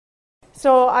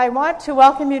So I want to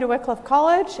welcome you to Wycliffe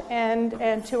College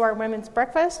and to our Women's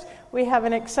Breakfast. We have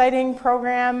an exciting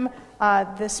program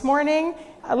this morning.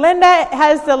 Linda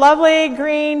has the lovely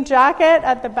green jacket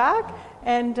at the back,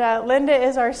 and Linda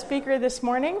is our speaker this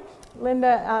morning.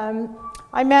 Linda,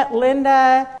 I met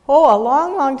Linda, a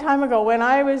long time ago when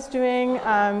I was doing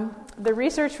the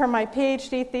research for my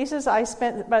PhD thesis. I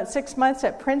spent about 6 months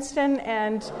at Princeton,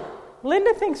 and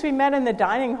Linda thinks we met in the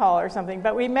dining hall or something,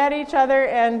 but we met each other,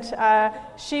 and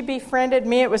she befriended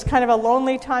me. It was kind of a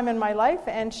lonely time in my life,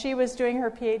 and she was doing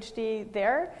her PhD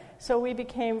there, so we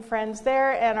became friends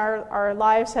there, and our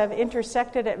lives have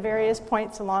intersected at various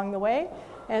points along the way.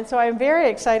 And so I'm very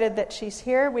excited that she's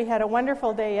here. We had a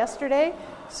wonderful day yesterday,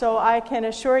 so I can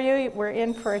assure you we're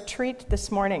in for a treat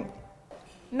this morning.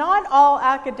 Not all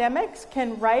academics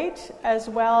can write as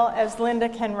well as Linda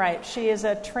can write. She is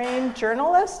a trained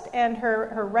journalist, and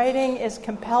her writing is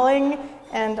compelling,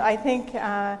 and I think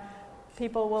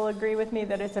people will agree with me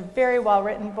that it's a very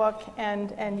well-written book,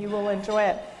 and you will enjoy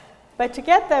it. But to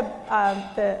get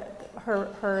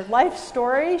her life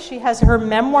story, she has her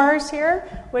memoirs here,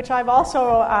 which I've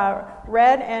also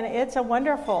read, and it's a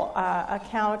wonderful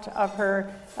account of her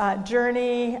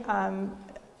journey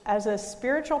as a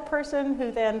spiritual person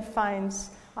who then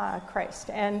finds Christ.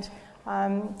 And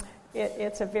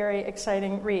it's a very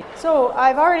exciting read. So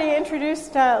I've already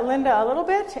introduced Linda a little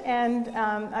bit, and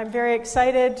I'm very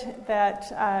excited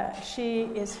that she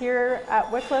is here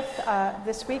at Wycliffe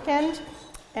this weekend.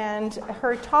 And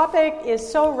her topic is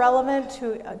so relevant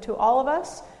to all of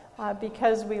us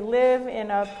because we live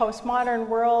in a postmodern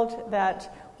world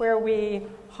where we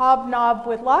hobnob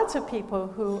with lots of people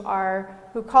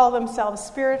who call themselves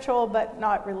spiritual but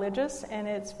not religious, and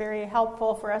it's very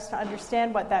helpful for us to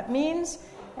understand what that means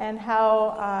and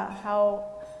how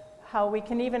we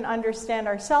can even understand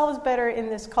ourselves better in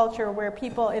this culture where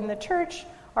people in the church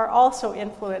are also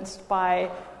influenced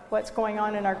by what's going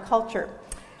on in our culture.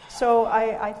 So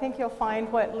I think you'll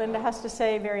find what Linda has to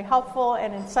say very helpful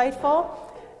and insightful.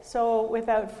 So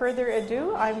without further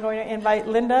ado, I'm going to invite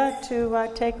Linda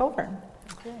to take over.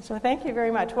 Okay. So thank you very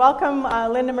much. Welcome,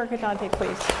 Linda Mercadante,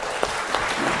 please.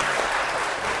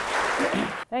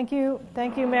 Thank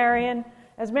you, Marion.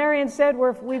 As Marion said,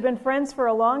 we've been friends for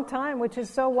a long time, which is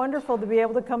so wonderful to be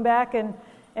able to come back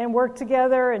and work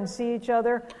together and see each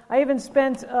other. I even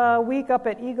spent a week up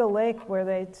at Eagle Lake where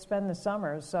they spend the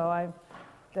summers, so I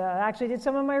actually did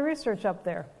some of my research up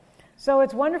there. So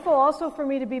it's wonderful also for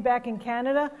me to be back in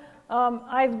Canada.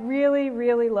 I really,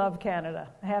 really love Canada.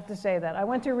 I have to say that. I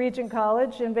went to Regent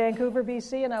College in Vancouver,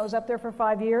 BC, and I was up there for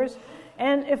 5 years.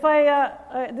 And if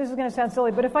this is going to sound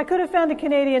silly, but if I could have found a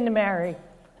Canadian to marry,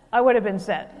 I would have been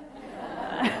set.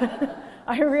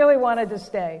 I really wanted to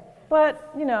stay. But,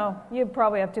 you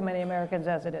probably have too many Americans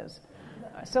as it is.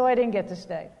 So I didn't get to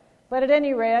stay. But at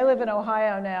any rate, I live in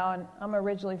Ohio now, and I'm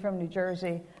originally from New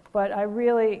Jersey. But I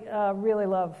really, really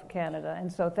love Canada. And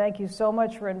so thank you so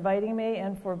much for inviting me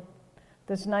and for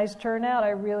this nice turnout. I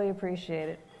really appreciate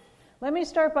it. Let me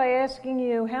start by asking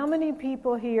you, how many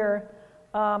people here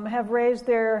have raised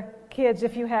their kids,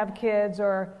 if you have kids,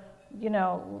 or,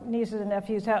 nieces and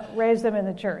nephews, raised them in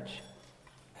the church?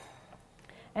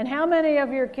 And how many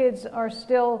of your kids are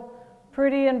still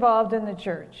pretty involved in the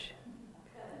church?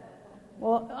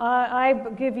 Well, I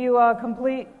give you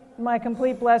my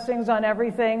complete blessings on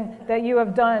everything that you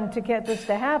have done to get this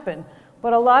to happen.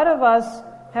 But a lot of us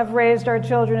have raised our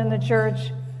children in the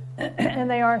church,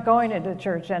 and they aren't going to the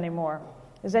church anymore.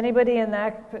 Is anybody in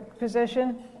that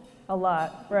position? A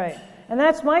lot, right? And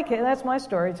that's my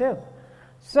story too.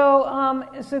 So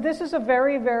this is a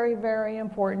very, very, very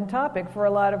important topic for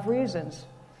a lot of reasons.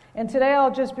 And today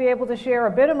I'll just be able to share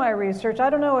a bit of my research. I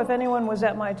don't know if anyone was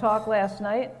at my talk last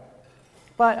night.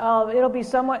 But it'll be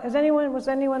somewhat. Was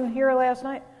anyone here last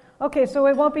night? Okay, so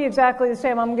it won't be exactly the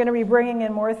same. I'm going to be bringing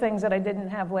in more things that I didn't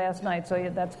have last night,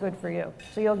 so that's good for you.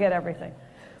 So you'll get everything.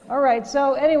 All right,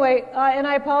 so anyway, and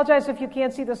I apologize if you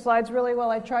can't see the slides really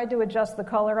well. I tried to adjust the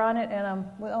color on it, and I'm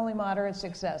with only moderate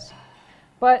success.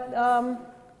 But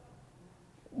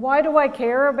why do I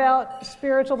care about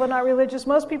spiritual but not religious?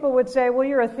 Most people would say, well,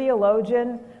 you're a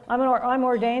theologian. I'm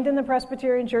ordained in the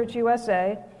Presbyterian Church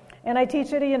USA. And I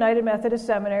teach at a United Methodist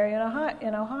Seminary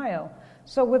in Ohio.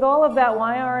 So with all of that,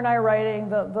 why aren't I writing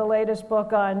the latest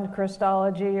book on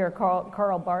Christology or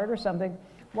Karl Barth or something?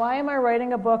 Why am I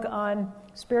writing a book on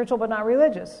spiritual but not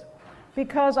religious?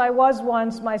 Because I was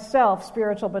once myself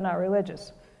spiritual but not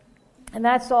religious. And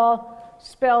that's all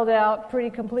spelled out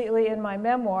pretty completely in my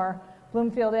memoir,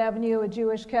 Bloomfield Avenue, A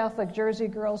Jewish Catholic Jersey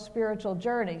Girl's Spiritual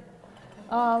Journey.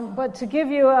 But to give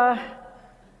you a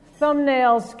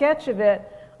thumbnail sketch of it,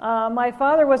 my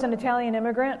father was an Italian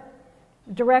immigrant,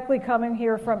 directly coming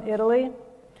here from Italy.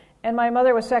 And my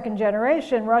mother was second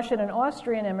generation Russian and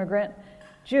Austrian immigrant,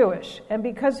 Jewish. And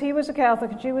because he was a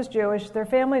Catholic and she was Jewish, their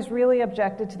families really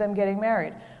objected to them getting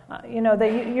married.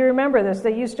 You remember this.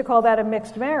 They used to call that a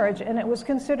mixed marriage, and it was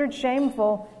considered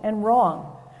shameful and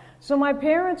wrong. So my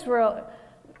parents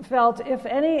felt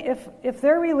if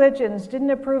their religions didn't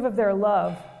approve of their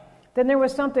love, then there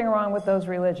was something wrong with those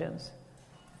religions.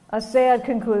 A sad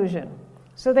conclusion.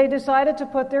 So they decided to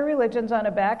put their religions on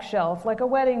a back shelf, like a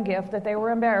wedding gift that they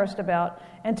were embarrassed about,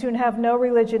 and to have no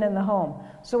religion in the home.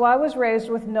 So I was raised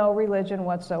with no religion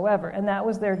whatsoever, and that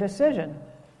was their decision.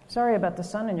 Sorry about the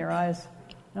sun in your eyes.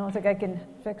 I don't think I can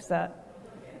fix that.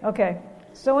 Okay.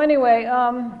 So anyway,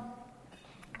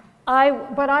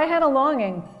 but I had a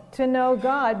longing to know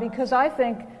God because I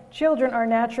think children are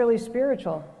naturally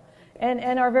spiritual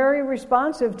and are very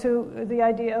responsive to the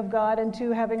idea of God and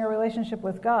to having a relationship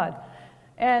with God.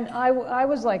 And I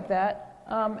was like that.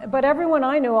 But everyone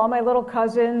I knew, all my little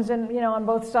cousins and, on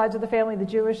both sides of the family, the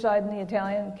Jewish side and the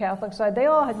Italian Catholic side, they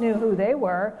all knew who they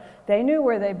were. They knew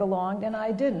where they belonged, and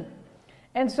I didn't.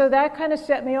 And so that kind of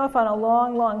set me off on a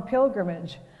long, long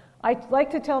pilgrimage. I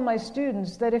like to tell my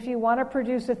students that if you want to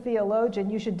produce a theologian,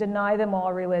 you should deny them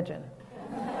all religion.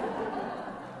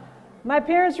 My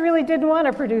parents really didn't want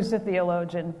to produce a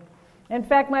theologian. In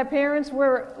fact, my parents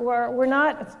were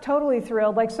not totally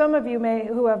thrilled. Like some of you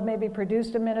who have maybe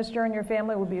produced a minister in your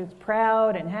family would be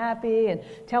proud and happy and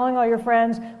telling all your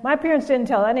friends. My parents didn't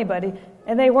tell anybody,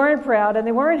 and they weren't proud and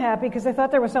they weren't happy because they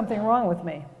thought there was something wrong with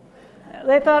me.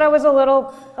 They thought I was a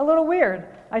little weird.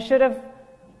 I should have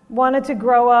wanted to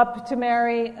grow up to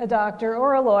marry a doctor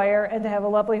or a lawyer and to have a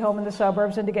lovely home in the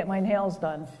suburbs and to get my nails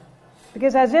done.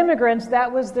 Because as immigrants,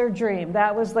 that was their dream.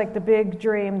 That was like the big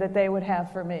dream that they would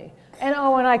have for me. And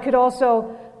I could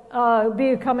also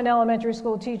become an elementary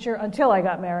school teacher until I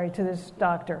got married to this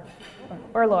doctor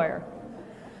or lawyer.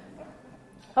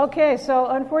 Okay, so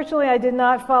unfortunately I did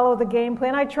not follow the game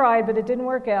plan. I tried, but it didn't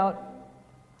work out.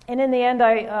 And in the end,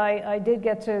 I did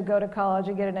get to go to college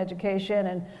and get an education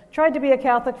and tried to be a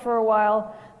Catholic for a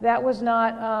while. That was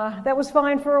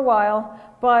fine for a while,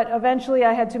 but eventually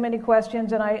I had too many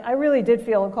questions, and I really did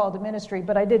feel a call to ministry,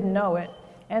 but I didn't know it.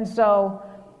 And so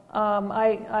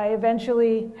I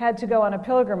eventually had to go on a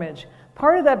pilgrimage.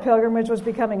 Part of that pilgrimage was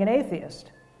becoming an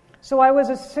atheist. So I was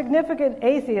a significant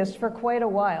atheist for quite a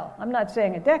while. I'm not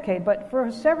saying a decade, but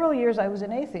for several years I was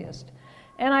an atheist.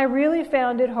 And I really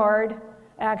found it hard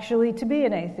actually to be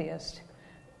an atheist.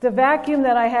 The vacuum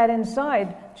that I had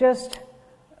inside, just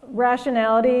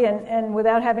rationality and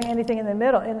without having anything in the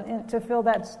middle, and to fill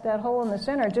that hole in the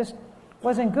center, just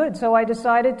wasn't good. So I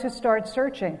decided to start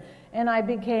searching, and I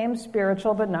became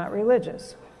spiritual but not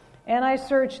religious. And I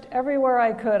searched everywhere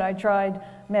I could. I tried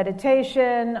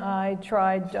meditation. I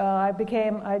joined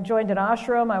an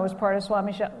ashram. I was part of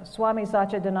Swami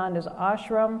Satchidananda's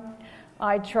ashram.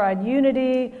 I tried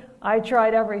unity. I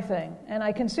tried everything. And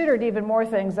I considered even more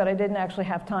things that I didn't actually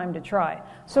have time to try.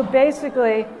 So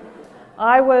basically,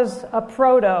 I was a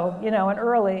an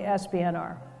early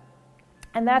SBNR.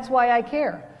 And that's why I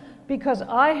care. Because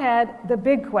I had the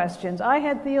big questions. I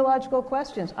had theological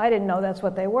questions. I didn't know that's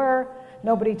what they were.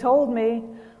 Nobody told me.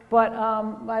 But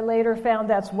I later found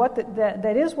that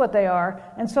is what they are.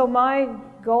 And so my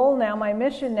goal now, my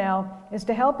mission now, is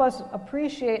to help us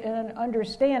appreciate and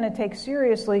understand and take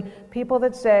seriously people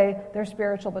that say they're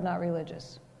spiritual but not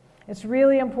religious. It's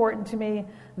really important to me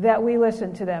that we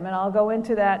listen to them, and I'll go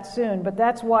into that soon, but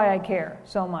that's why I care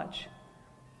so much.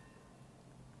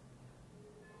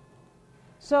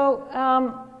 So,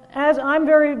 as I'm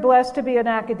very blessed to be an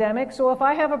academic, so if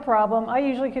I have a problem, I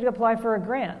usually could apply for a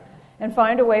grant and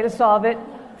find a way to solve it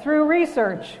through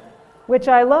research, which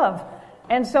I love.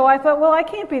 And so I thought, well, I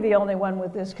can't be the only one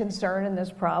with this concern and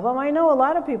this problem. I know a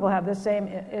lot of people have the same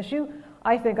issue.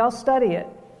 I think I'll study it.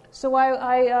 So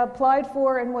I applied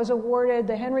for and was awarded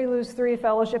the Henry Luce III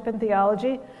Fellowship in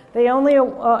Theology. They only,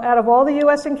 out of all the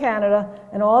U.S. and Canada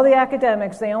and all the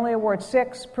academics, they only award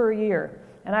 6 per year.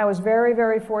 And I was very,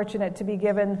 very fortunate to be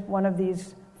given one of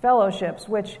these fellowships,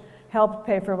 which helped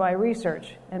pay for my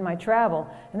research and my travel.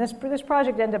 And this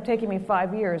project ended up taking me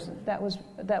 5 years. That was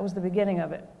the beginning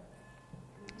of it.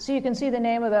 So you can see the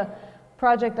name of the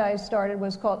project I started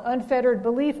was called Unfettered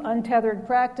Belief, Untethered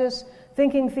Practice,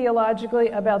 Thinking Theologically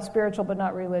About Spiritual but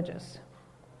Not Religious.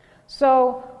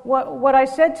 So what I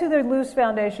said to the Luce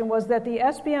Foundation was that the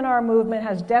SBNR movement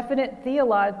has definite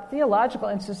theological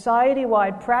and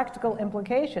society-wide practical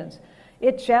implications.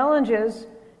 It challenges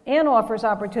and offers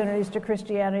opportunities to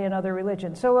Christianity and other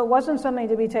religions. So it wasn't something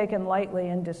to be taken lightly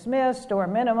and dismissed or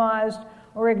minimized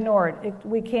or ignored.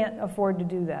 We can't afford to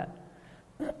do that.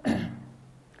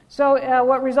 So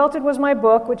what resulted was my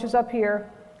book, which is up here,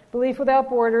 Belief Without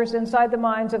Borders, Inside the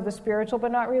Minds of the Spiritual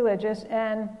But Not Religious.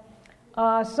 And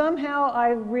somehow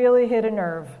I really hit a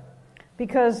nerve,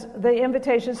 because the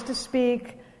invitations to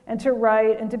speak and to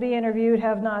write and to be interviewed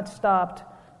have not stopped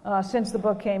since the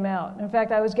book came out. In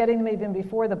fact, I was getting them even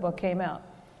before the book came out.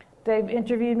 They've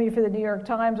interviewed me for the New York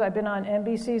Times. I've been on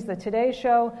NBC's The Today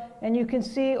Show, and you can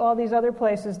see all these other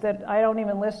places that I don't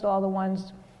even list all the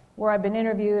ones where I've been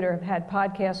interviewed or had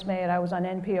podcasts made. I was on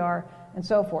NPR and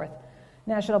so forth,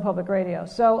 National Public Radio.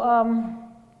 So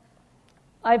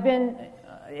I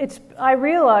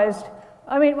realized,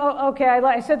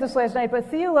 I said this last night, but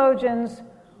theologians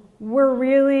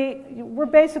we're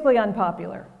basically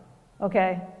unpopular,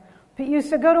 okay? You used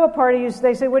to go to a party,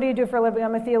 they say, what do you do for a living?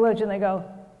 I'm a theologian. They go,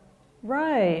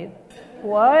 right,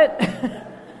 what?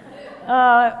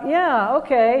 Yeah,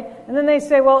 okay. And then they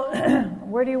say, well,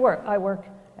 where do you work? I work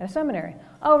at a seminary.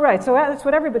 Oh, right, so that's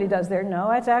what everybody does there.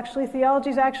 No,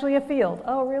 theology's actually a field.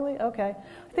 Oh, really? Okay.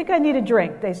 I think I need a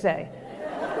drink, they say.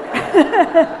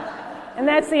 And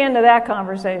that's the end of that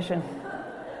conversation.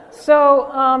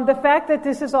 So the fact that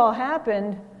this has all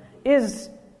happened is,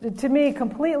 to me,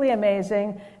 completely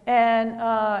amazing and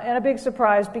a big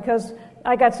surprise, because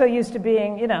I got so used to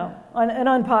being, an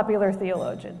unpopular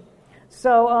theologian.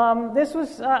 So this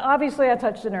was, obviously I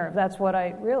touched a nerve. That's what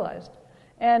I realized.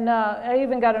 And I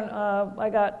even got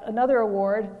I got another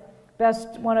award,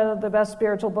 one of the best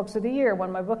spiritual books of the year,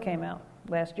 when my book came out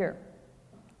last year.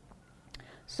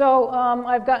 So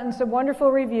I've gotten some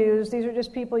wonderful reviews. These are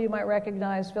just people you might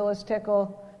recognize: Phyllis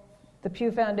Tickle, the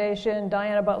Pew Foundation,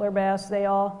 Diana Butler Bass. They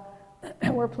all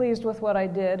were pleased with what I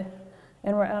did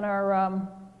and are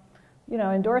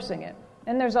endorsing it.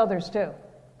 And there's others too.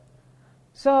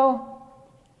 So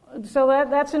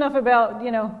that's enough about,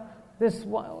 this,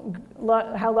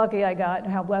 how lucky I got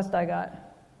and how blessed I got.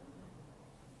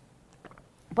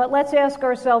 But let's ask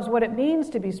ourselves what it means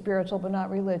to be spiritual but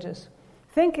not religious.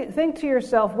 Think to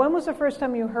yourself, when was the first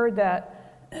time you heard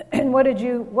that, and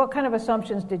what kind of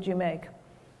assumptions did you make?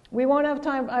 I won't have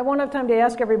time to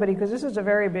ask everybody, because this is a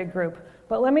very big group.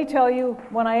 But let me tell you,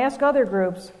 when I ask other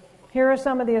groups, here are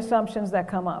some of the assumptions that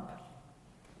come up.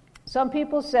 Some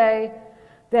people say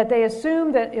that they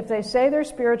assume that if they say they're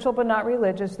spiritual but not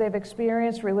religious, they've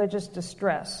experienced religious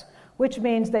distress, which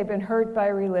means they've been hurt by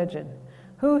religion.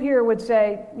 Who here would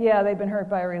say, yeah, they've been hurt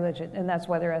by religion, and that's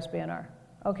why they're SBNR?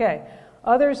 Okay.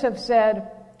 Others have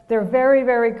said they're very,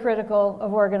 very critical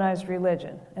of organized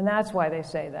religion, and that's why they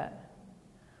say that.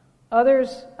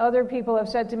 Other people have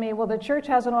said to me, well, the church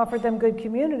hasn't offered them good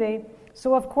community,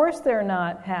 so of course they're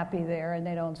not happy there and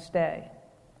they don't stay.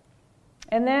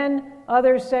 And then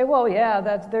others say, well,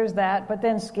 yeah, there's that, but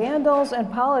then scandals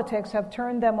and politics have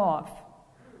turned them off,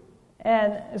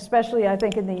 and especially, I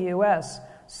think, in the U.S.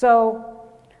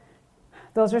 So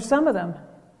those are some of them.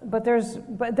 But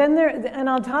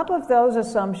on top of those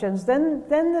assumptions, then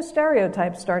the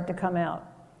stereotypes start to come out.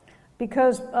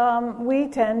 Because we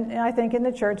tend, I think in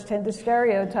the church, tend to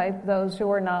stereotype those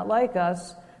who are not like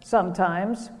us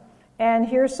sometimes. And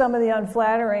here's some of the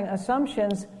unflattering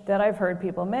assumptions that I've heard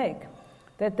people make.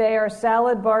 That they are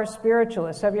salad bar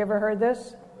spiritualists. Have you ever heard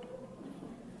this?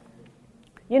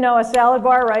 A salad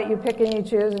bar, right? You pick and you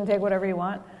choose and take whatever you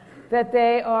want. That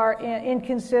they are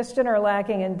inconsistent or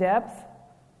lacking in depth.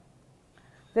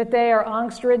 That they are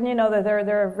angst-ridden, that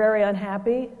they're very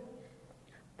unhappy.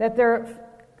 That they're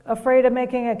afraid of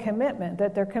making a commitment,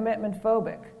 that they're commitment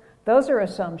phobic. Those are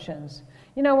assumptions.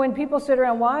 When people sit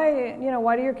around, why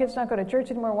do your kids not go to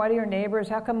church anymore? Why do your neighbors?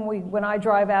 How come when I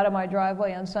drive out of my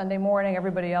driveway on Sunday morning,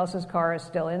 everybody else's car is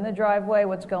still in the driveway?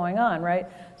 What's going on, right?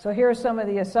 So here are some of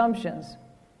the assumptions.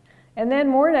 And then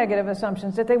more negative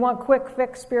assumptions, that they want quick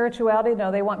fix spirituality. No,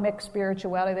 they want mixed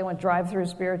spirituality. They want drive-through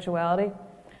spirituality.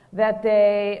 That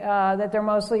they're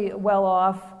mostly well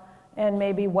off, and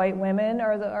maybe white women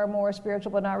are more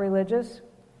spiritual but not religious.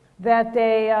 That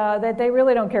they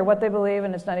really don't care what they believe,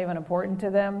 and it's not even important to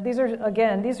them. These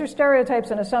are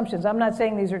stereotypes and assumptions. I'm not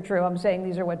saying these are true. I'm saying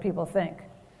these are what people think.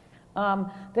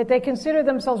 That they consider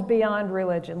themselves beyond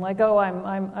religion, like, oh,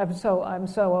 I'm so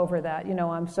over that.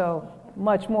 I'm so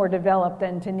much more developed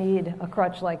than to need a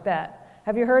crutch like that.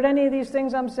 Have you heard any of these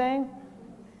things I'm saying?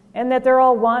 And that they're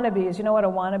all wannabes. You know what a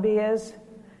wannabe is?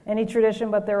 Any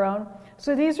tradition but their own.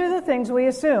 So these are the things we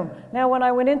assume. Now, when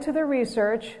I went into the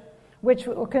research, which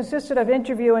consisted of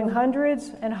interviewing hundreds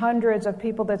and hundreds of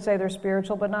people that say they're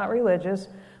spiritual but not religious,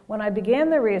 when I began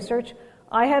the research,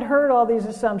 I had heard all these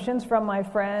assumptions from my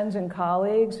friends and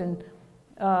colleagues and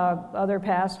other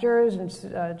pastors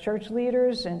and church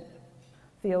leaders and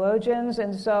theologians,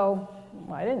 and so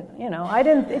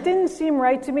it didn't seem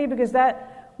right to me, because that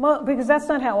because that's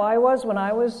not how I was when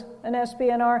I was an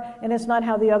SBNR, and it's not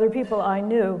how the other people I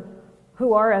knew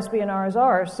who are SBNRs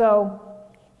are. So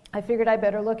I figured I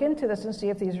better look into this and see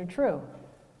if these are true.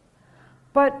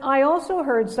 But I also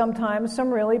heard sometimes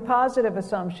some really positive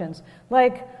assumptions,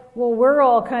 like, well, we're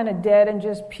all kind of dead and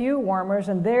just pew warmers,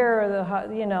 and they're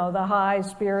the high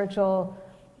spiritual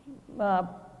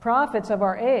prophets of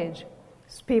our age.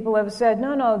 People have said,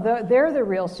 no, they're the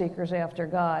real seekers after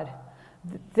God.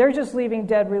 They're just leaving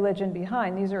dead religion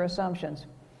behind. These are assumptions.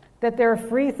 That they're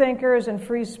free thinkers and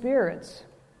free spirits.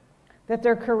 That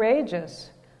they're courageous.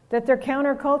 That they're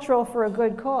countercultural for a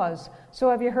good cause.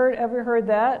 So have you ever heard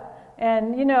that?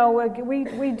 And,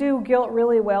 we do guilt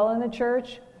really well in the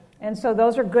church. And so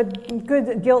those are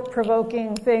good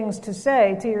guilt-provoking things to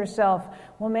say to yourself.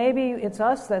 Well, maybe it's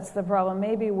us that's the problem.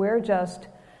 Maybe we're just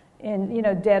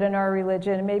dead in our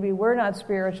religion. Maybe we're not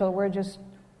spiritual. We're just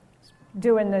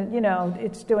doing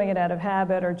it's doing it out of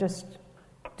habit, or just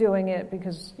doing it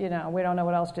because, we don't know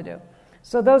what else to do.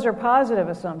 So those are positive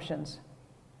assumptions.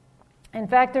 In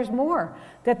fact, there's more.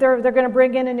 That they're going to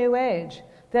bring in a new age.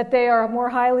 That they are more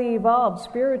highly evolved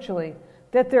spiritually.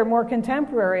 That they're more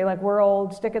contemporary, like we're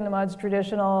old, stick-in-the-muds,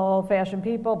 traditional, old-fashioned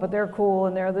people, but they're cool,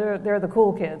 and they're the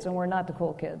cool kids, and we're not the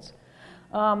cool kids.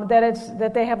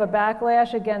 That they have a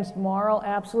backlash against moral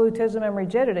absolutism and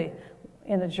rigidity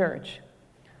in the church.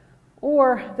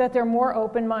 Or that they're more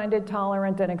open-minded,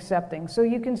 tolerant, and accepting. So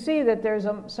you can see that there's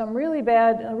some really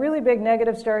big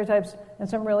negative stereotypes and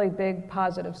some really big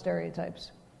positive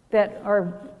stereotypes that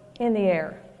are in the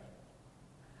air.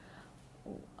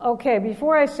 Okay,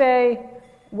 before I say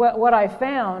what I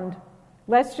found,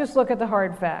 let's just look at the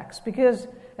hard facts, because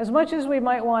as much as we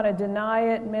might want to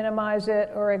deny it, minimize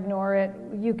it, or ignore it,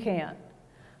 you can't,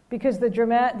 because the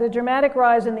dramatic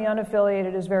rise in the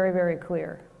unaffiliated is very, very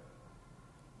clear.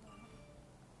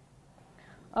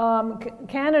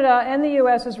 Canada and the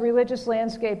U.S.'s religious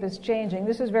landscape is changing.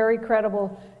 This is very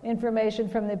credible information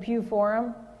from the Pew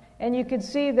Forum, and you can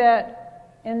see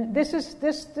that. And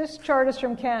this chart is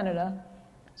from Canada,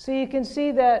 so you can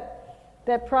see that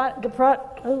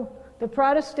the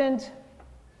Protestant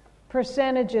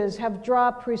percentages have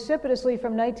dropped precipitously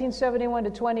from 1971 to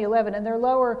 2011, and they're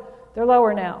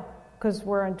lower now because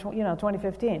we're in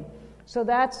 2015. So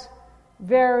that's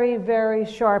very, very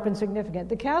sharp and significant.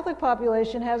 The Catholic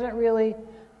population hasn't really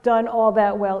done all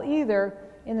that well either.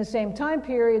 In the same time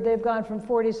period, they've gone from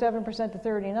 47% to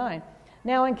 39%.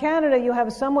 Now in Canada, you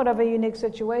have somewhat of a unique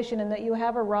situation in that you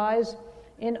have a rise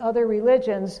in other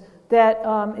religions that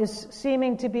is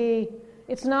seeming to be,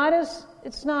 it's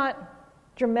not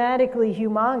dramatically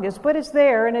humongous, but it's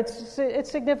there, and it's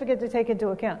significant to take into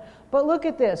account. But look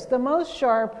at this. The most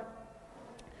sharp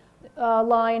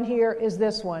line here is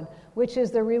this one, which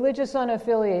is the religious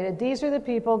unaffiliated. These are the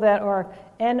people that are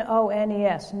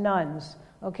NONES, nuns,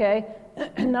 okay?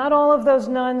 Not all of those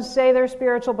nuns say they're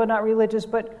spiritual but not religious,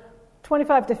 but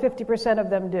 25 to 50% of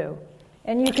them do.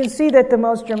 And you can see that the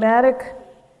most dramatic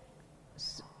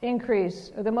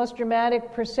increase, or the most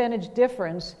dramatic percentage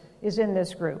difference is in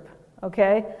this group,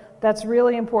 okay? That's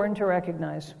really important to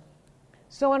recognize.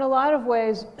 So in a lot of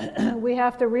ways, we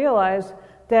have to realize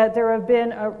that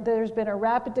there's been a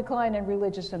rapid decline in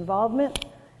religious involvement,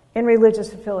 in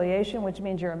religious affiliation, which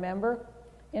means you're a member,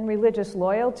 in religious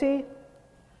loyalty,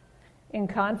 in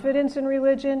confidence in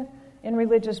religion, in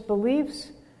religious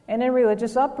beliefs, and in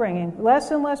religious upbringing. Less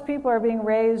and less people are being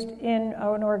raised in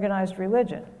an organized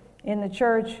religion, in the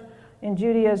church, in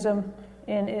Judaism,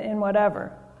 in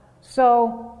whatever.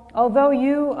 So, although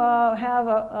you have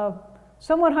a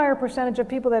somewhat higher percentage of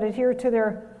people that adhere to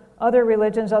their other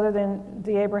religions other than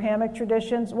the Abrahamic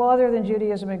traditions, well, other than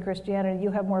Judaism and Christianity, you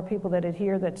have more people that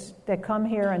adhere, that come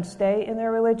here and stay in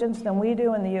their religions than we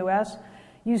do in the U.S.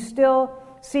 You still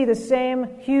see the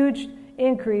same huge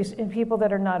increase in people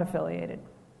that are not affiliated.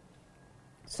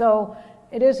 So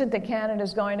it isn't that Canada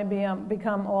is going to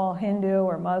become all Hindu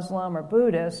or Muslim or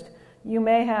Buddhist. You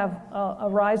may have a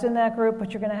rise in that group,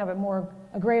 but you're going to have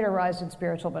a greater rise in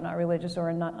spiritual but not religious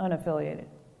or unaffiliated.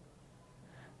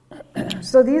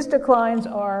 So these declines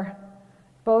are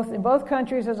in both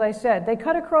countries, as I said. They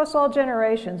cut across all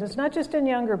generations. It's not just in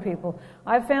younger people.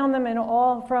 I've found them in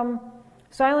all from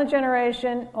silent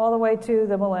generation all the way to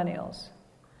the millennials.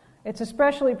 It's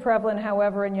especially prevalent,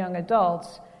 however, in young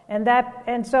adults. And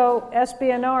so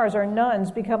SBNRs, or nuns,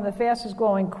 become the fastest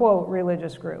growing, quote,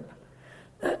 religious group.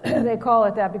 They call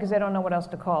it that because they don't know what else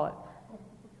to call it.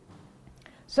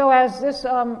 So as this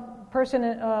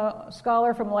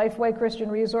scholar from Lifeway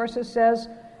Christian Resources says,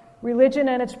 religion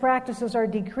and its practices are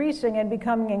decreasing and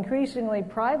becoming increasingly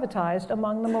privatized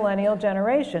among the millennial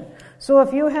generation. So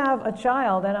if you have a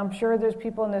child, and I'm sure there's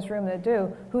people in this room that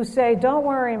do, who say, "Don't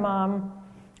worry, Mom,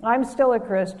 I'm still a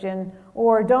Christian,"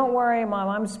 or "Don't worry, Mom,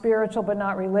 I'm spiritual but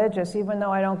not religious. Even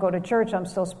though I don't go to church, I'm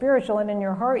still spiritual." And in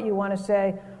your heart you want to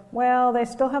say, "Well, they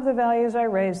still have the values I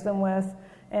raised them with,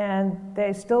 and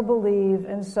they still believe,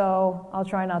 and so I'll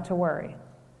try not to worry."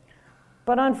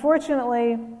 But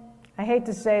unfortunately, I hate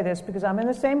to say this because I'm in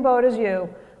the same boat as you,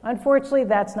 unfortunately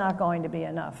that's not going to be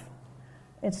enough.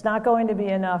 It's not going to be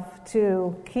enough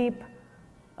to keep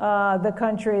the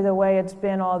country the way it's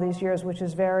been all these years, which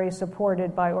is very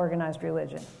supported by organized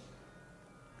religion.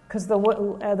 Because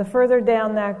the further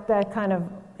down that kind of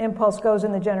impulse goes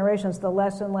in the generations, the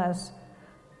less and less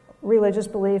religious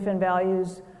belief and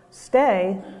values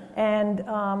stay, and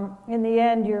in the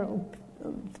end,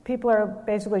 people are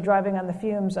basically driving on the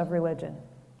fumes of religion.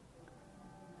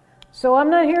 So I'm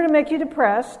not here to make you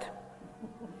depressed,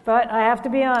 but I have to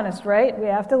be honest, right? We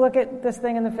have to look at this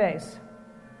thing in the face.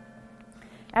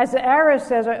 As the ARIS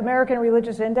says, American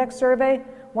Religious Index Survey,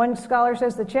 one scholar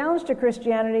says the challenge to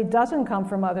Christianity doesn't come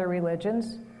from other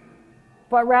religions,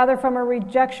 but rather from a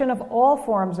rejection of all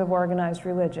forms of organized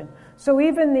religion. So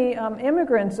even the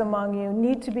immigrants among you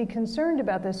need to be concerned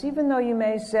about this, even though you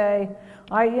may say,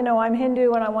 I'm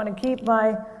Hindu and I want to keep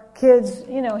my kids,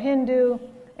 Hindu,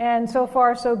 and so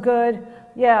far so good.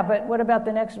 Yeah, but what about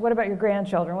your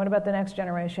grandchildren? What about the next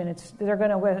generation?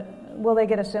 Will they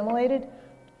get assimilated?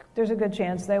 There's a good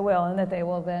chance they will, and that they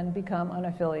will then become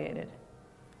unaffiliated.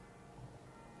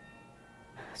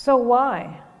 So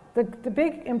why? The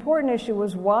big important issue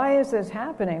was, why is this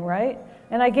happening, right?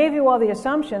 And I gave you all the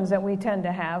assumptions that we tend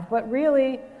to have, but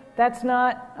really that's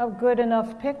not a good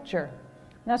enough picture.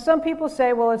 Now some people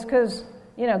say, well, it's because,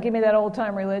 give me that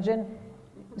old-time religion.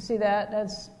 See that?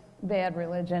 That's bad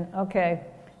religion. Okay.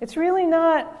 It's really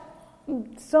not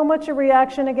so much a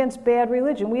reaction against bad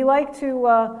religion. We like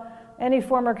to, any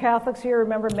former Catholics here,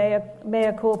 remember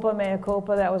mea culpa, mea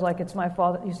culpa? That was like, it's my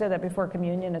fault. You said that before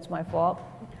communion, it's my fault.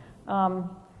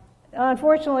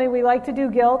 Unfortunately, we like to do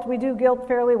guilt. We do guilt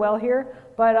fairly well here,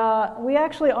 but we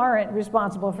actually aren't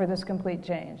responsible for this complete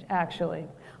change, actually.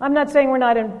 I'm not saying we're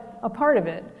not a part of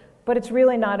it, but it's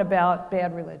really not about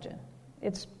bad religion.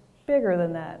 It's bigger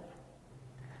than that.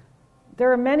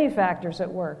 There are many factors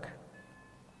at work.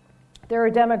 There are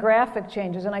demographic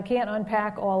changes, and I can't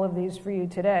unpack all of these for you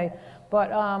today,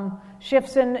 but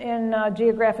shifts in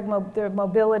geographic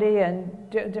mobility and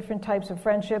different types of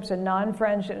friendships and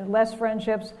non-friendships, less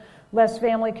friendships, less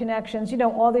family connections,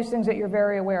 all these things that you're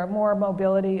very aware of. More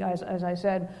mobility, as I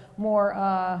said, more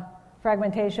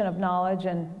fragmentation of knowledge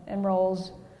and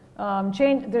roles.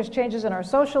 There's changes in our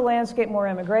social landscape, more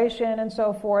immigration and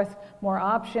so forth, more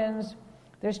options.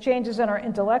 There's changes in our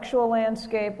intellectual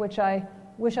landscape, which I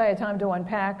wish I had time to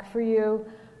unpack for you.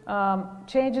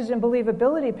 Changes in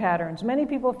believability patterns. Many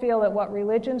people feel that what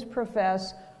religions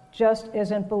profess just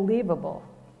isn't believable.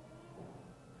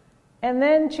 And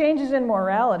then changes in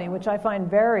morality, which I find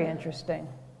very interesting.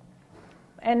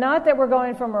 And not that we're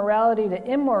going from morality to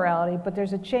immorality, but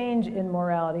there's a change in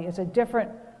morality. It's a different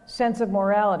sense of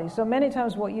morality. So many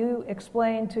times what you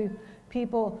explain to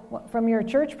people from your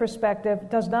church perspective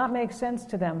does not make sense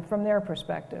to them from their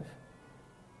perspective.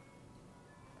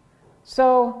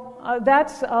 So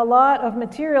that's a lot of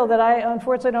material that I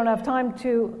unfortunately don't have time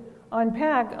to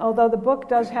unpack, although the book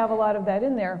does have a lot of that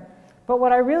in there. But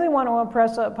what I really want to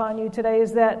impress upon you today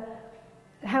is that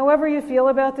however you feel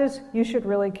about this, you should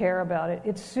really care about it.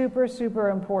 It's super, super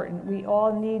important. We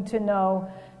all need to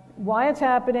know why it's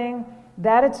happening,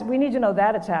 we need to know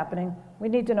that it's happening, we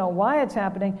need to know why it's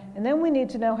happening, and then we need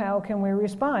to know how can we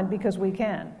respond, because we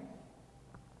can.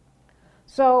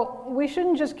 So we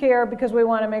shouldn't just care because we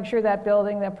want to make sure that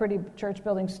building, that pretty church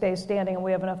building, stays standing and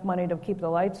we have enough money to keep the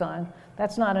lights on.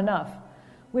 That's not enough.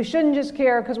 We shouldn't just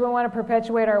care because we want to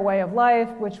perpetuate our way of life,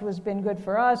 which has been good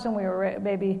for us, and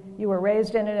maybe you were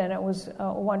raised in it and it was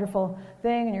a wonderful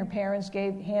thing and your parents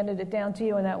handed it down to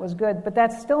you and that was good, but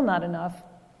that's still not enough.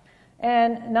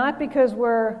 And not because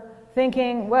we're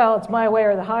thinking, well, it's my way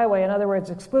or the highway. In other words,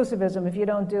 exclusivism. If you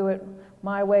don't do it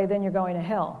my way, then you're going to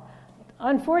hell.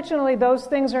 Unfortunately, those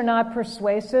things are not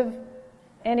persuasive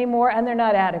anymore, and they're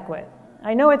not adequate.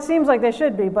 I know it seems like they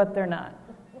should be, but they're not.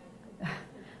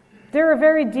 There are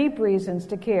very deep reasons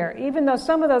to care, even though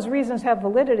some of those reasons have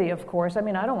validity, of course. I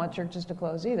mean, I don't want churches to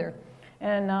close either.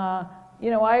 And,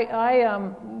 I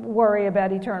worry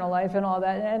about eternal life and all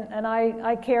that, and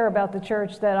I care about the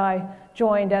church that I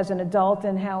joined as an adult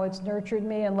and how it's nurtured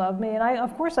me and loved me, and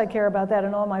of course I care about that,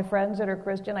 and all my friends that are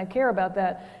Christian, I care about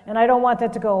that, and I don't want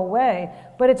that to go away,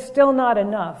 but it's still not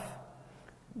enough.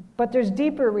 But there's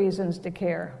deeper reasons to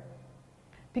care,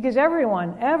 because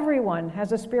everyone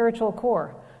has a spiritual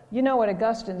core. You know what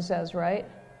Augustine says, right?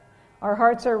 Our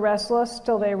hearts are restless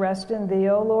till they rest in Thee,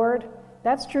 O Lord.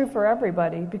 That's true for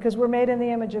everybody, because we're made in the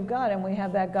image of God and we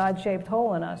have that God-shaped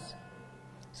hole in us.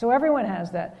 So everyone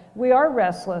has that. We are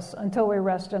restless until we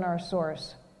rest in our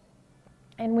source.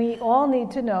 And we all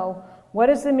need to know, what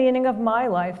is the meaning of my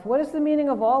life? What is the meaning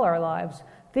of all our lives?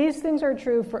 These things are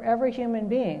true for every human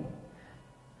being.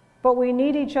 But we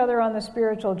need each other on the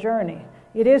spiritual journey.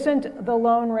 It isn't the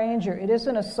Lone Ranger. It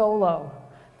isn't a solo.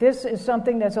 This is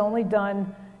something that's only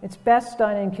done, it's best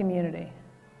done in community.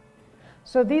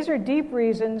 So these are deep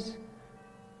reasons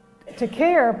to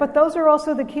care, but those are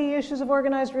also the key issues of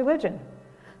organized religion.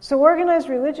 So organized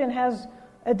religion has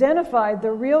identified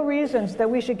the real reasons that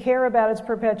we should care about its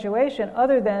perpetuation,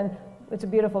 other than it's a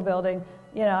beautiful building,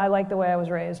 I like the way I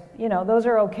was raised. Those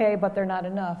are okay, but they're not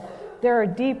enough. There are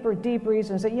deep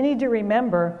reasons that you need to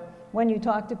remember when you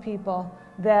talk to people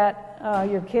that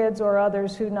your kids or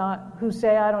others who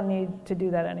say, I don't need to do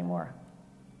that anymore.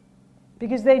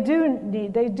 Because they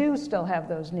do still have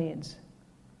those needs.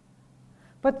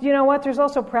 But you know what? There's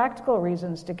also practical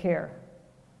reasons to care.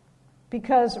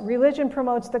 Because religion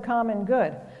promotes the common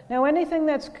good. Now, anything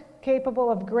that's capable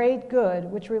of great good,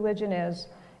 which religion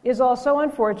is also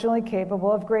unfortunately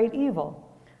capable of great evil.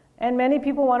 And many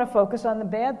people want to focus on the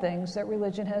bad things that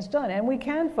religion has done, and we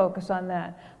can focus on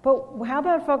that. But how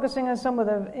about focusing on some of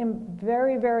the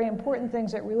very, very important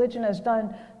things that religion has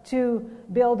done to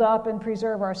build up and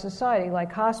preserve our society,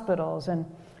 like hospitals and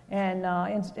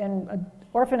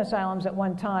orphan asylums at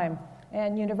one time,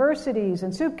 and universities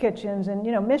and soup kitchens and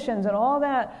missions and all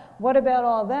that? What about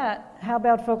all that? How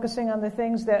about focusing on the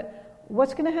things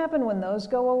what's going to happen when those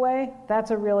go away? That's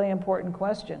a really important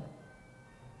question.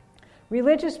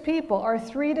 Religious people are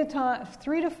 3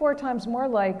 to 4 times more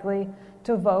likely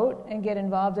to vote and get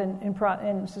involved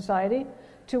in society,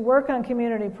 to work on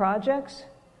community projects,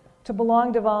 to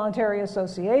belong to voluntary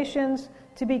associations,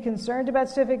 to be concerned about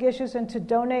civic issues, and to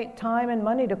donate time and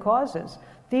money to causes.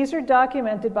 These are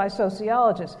documented by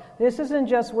sociologists. This isn't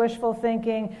just wishful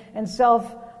thinking and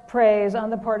self-praise on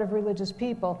the part of religious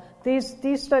people.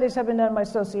 These studies have been done by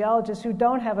sociologists who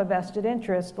don't have a vested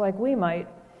interest, like we might,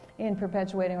 in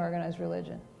perpetuating organized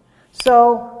religion.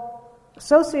 So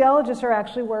sociologists are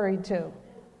actually worried too.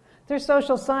 They're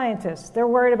social scientists.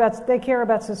 They care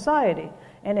about society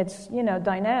and its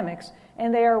dynamics,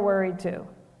 and they are worried too.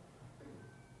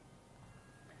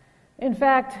 In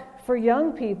fact, for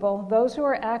young people, those who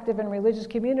are active in religious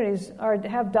communities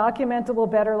have documentable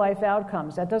better life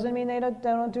outcomes. That doesn't mean they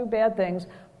don't do bad things,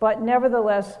 but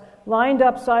nevertheless, lined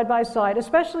up side by side,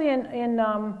 especially in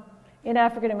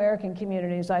African American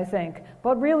communities, I think,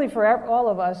 but really for all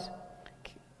of us,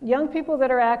 young people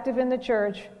that are active in the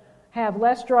church have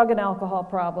less drug and alcohol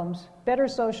problems, better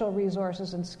social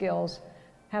resources and skills,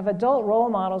 have adult role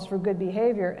models for good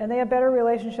behavior, and they have better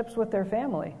relationships with their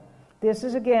family. This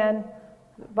is, again,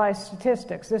 by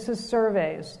statistics. This is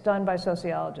surveys done by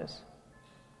sociologists.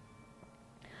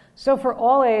 So for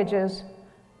all ages,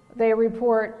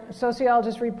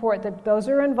 sociologists report that those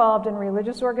who are involved in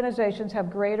religious organizations have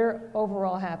greater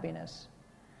overall happiness,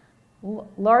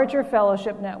 larger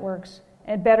fellowship networks,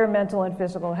 and better mental and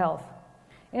physical health.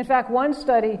 In fact, one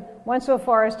study went so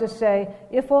far as to say,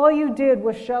 if all you did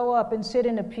was show up and sit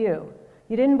in a pew,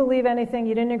 you didn't believe anything,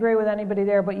 you didn't agree with anybody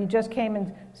there, but you just came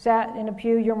and sat in a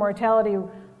pew, your mortality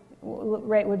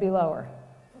rate would be lower.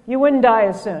 You wouldn't die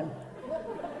as soon.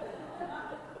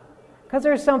 Because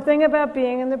there's something about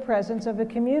being in the presence of a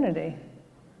community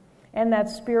and that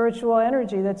spiritual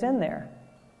energy that's in there.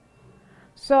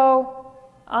 So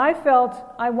I felt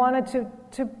I wanted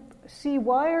to see,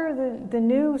 why are the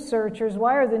new searchers,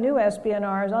 why are the new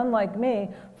SBNRs, unlike me,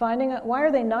 why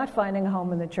are they not finding a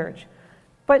home in the church?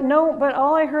 But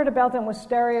all I heard about them was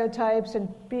stereotypes and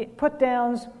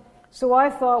put-downs. So I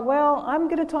thought, well, I'm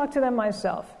going to talk to them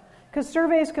myself. Because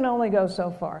surveys can only go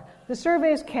so far. The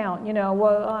surveys count,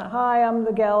 hi, I'm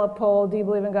the Gallup poll, do you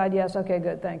believe in God? Yes, okay,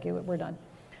 good, thank you, we're done.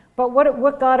 But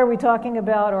what God are we talking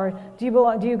about? Or do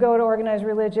you go to organized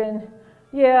religion?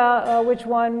 Yeah, which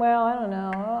one? Well, I don't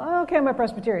know. Okay, I'm a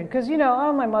Presbyterian. Because,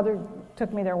 my mother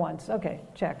took me there once. Okay,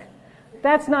 check.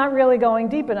 That's not really going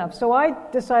deep enough. So I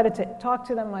decided to talk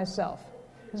to them myself.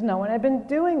 Because no one had been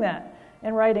doing that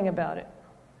and writing about it.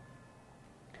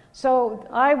 So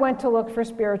I went to look for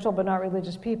spiritual but not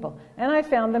religious people, and I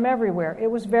found them everywhere. It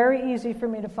was very easy for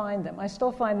me to find them. I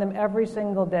still find them every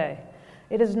single day.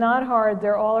 It is not hard.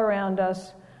 They're all around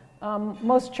us.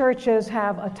 Most churches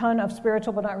have a ton of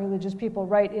spiritual but not religious people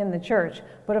right in the church,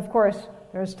 but of course,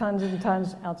 there's tons and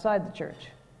tons outside the church.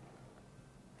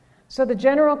 So the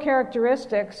general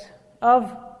characteristics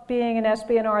of being an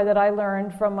SBNR that I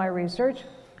learned from my research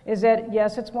is that,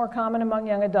 yes, it's more common among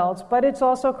young adults, but it's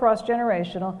also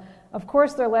cross-generational. Of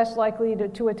course, they're less likely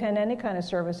to attend any kind of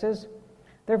services.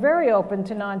 They're very open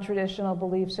to non-traditional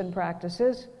beliefs and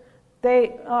practices.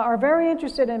 They are very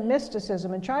interested in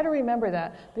mysticism, and try to remember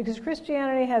that, because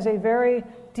Christianity has a very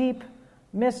deep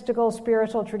mystical,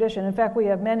 spiritual tradition. In fact, we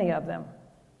have many of them.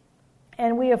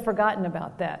 And we have forgotten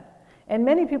about that. And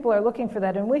many people are looking for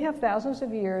that, and we have thousands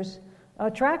of years a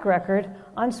track record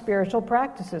on spiritual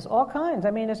practices, all kinds.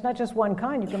 I mean, it's not just one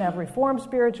kind. You can have Reformed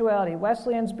spirituality,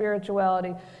 Wesleyan spirituality,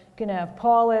 you can have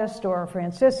Paulist or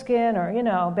Franciscan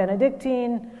or,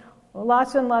 Benedictine,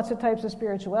 lots and lots of types of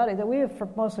spirituality that we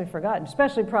have mostly forgotten,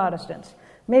 especially Protestants.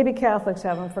 Maybe Catholics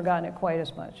haven't forgotten it quite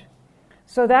as much.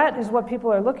 So that is what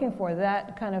people are looking for,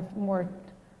 that kind of more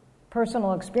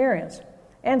personal experience.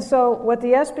 And so what the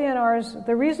SBNRs,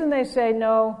 the reason they say,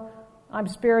 no, I'm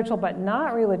spiritual but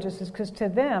not religious, is because to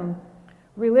them,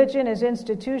 religion is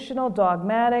institutional,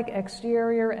 dogmatic,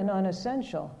 exterior, and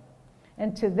unessential.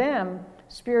 And to them,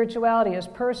 spirituality is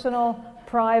personal,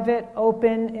 private,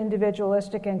 open,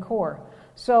 individualistic, and core.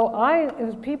 So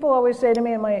people always say to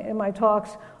me in my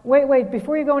talks, wait,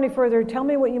 before you go any further, tell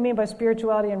me what you mean by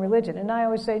spirituality and religion. And I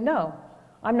always say, no,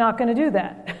 I'm not going to do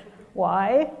that.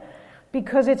 Why?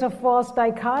 Because it's a false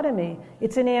dichotomy.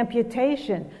 It's an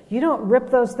amputation. You don't rip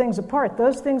those things apart.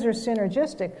 Those things are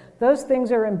synergistic. Those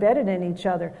things are embedded in each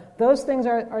other. Those things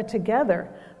are together.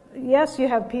 Yes, you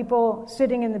have people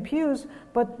sitting in the pews,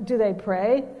 but do they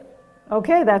pray?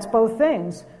 Okay, that's both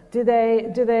things. Do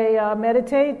they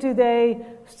meditate? Do they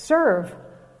serve?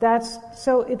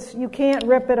 You can't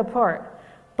rip it apart.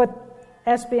 But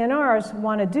SBNRs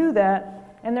want to do that.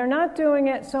 And they're not doing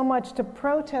it so much to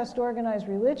protest organized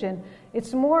religion.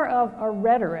 It's more of a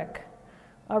rhetoric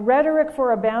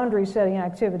for a boundary-setting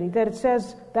activity, that it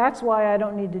says, that's why I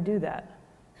don't need to do that.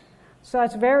 So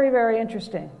it's very, very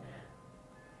interesting.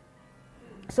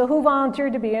 So who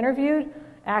volunteered to be interviewed?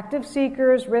 Active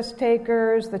seekers, risk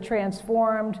takers, the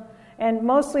transformed, and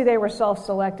mostly they were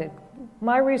self-selected.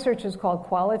 My research is called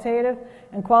qualitative,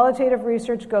 and qualitative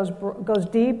research goes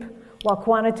deep, while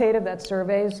quantitative, that's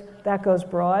surveys, that goes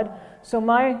broad. So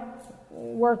my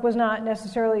work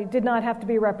did not have to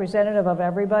be representative of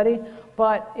everybody,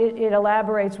 but it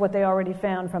elaborates what they already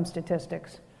found from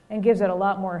statistics and gives it a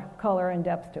lot more color and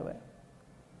depth to it.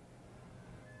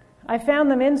 I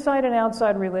found them inside and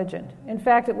outside religion. In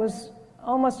fact, it was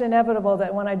almost inevitable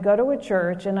that when I'd go to a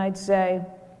church and I'd say,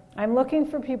 I'm looking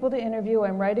for people to interview,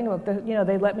 I'm writing a book,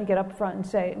 they'd let me get up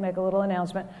front and make a little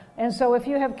announcement. And so if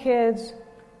you have kids,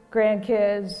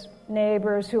 grandkids,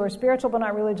 neighbors who are spiritual but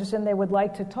not religious and they would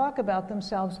like to talk about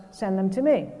themselves, send them to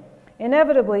me.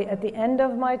 Inevitably, at the end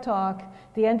of my talk,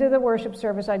 the end of the worship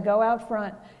service, I'd go out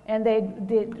front and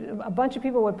a bunch of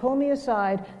people would pull me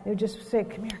aside. They would just say,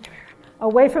 come here,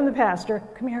 away from the pastor,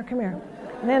 come here.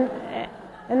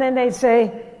 And then they'd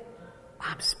say,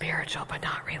 I'm spiritual but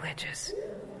not religious.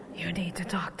 You need to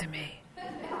talk to me.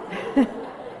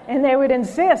 And they would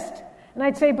insist. And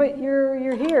I'd say, but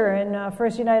you're here in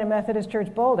First United Methodist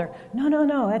Church, Boulder.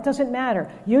 No, that doesn't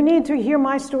matter. You need to hear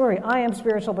my story. I am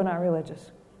spiritual but not religious.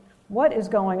 What is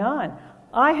going on?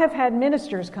 I have had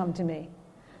ministers come to me.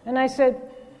 And I said,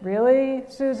 really,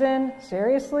 Susan?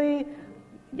 Seriously?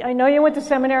 I know you went to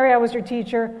seminary. I was your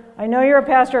teacher. I know you're a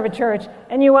pastor of a church.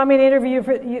 And you want me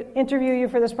to interview you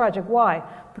for this project. Why?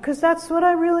 Because that's what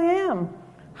I really am.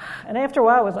 And after a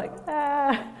while, I was like,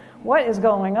 what is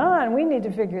going on? We need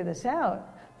to figure this out.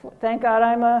 Thank God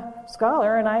I'm a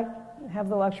scholar and I have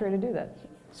the luxury to do that.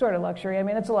 Sort of luxury. I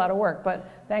mean, it's a lot of work, but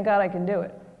thank God I can do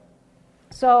it.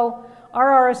 So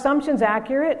are our assumptions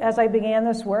accurate as I began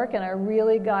this work and I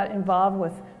really got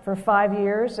involved for 5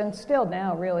 years and still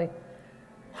now, really?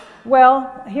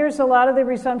 Well, here's a lot of the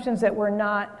assumptions that were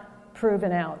not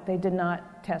proven out. They did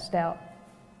not test out.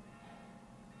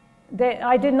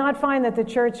 I did not find that the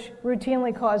church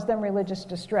routinely caused them religious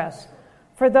distress.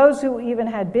 For those who even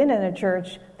had been in a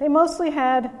church, they either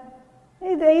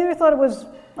thought it was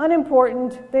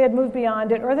unimportant, they had moved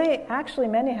beyond it, or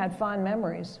many had fond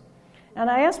memories. And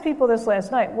I asked people this last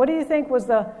night, what do you think was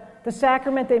the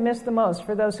sacrament they missed the most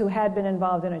for those who had been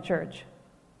involved in a church?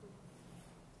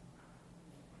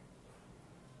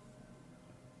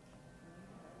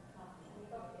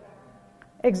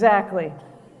 Exactly.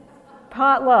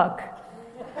 potluck.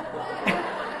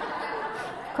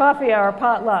 Coffee hour,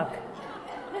 potluck.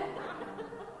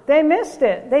 They missed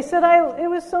it. They said, it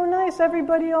was so nice.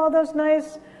 Everybody, all those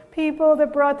nice people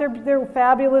that brought their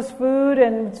fabulous food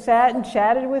and sat and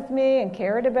chatted with me and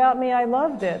cared about me. I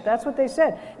loved it. That's what they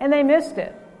said. And they missed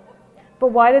it.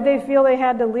 But why did they feel they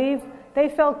had to leave? They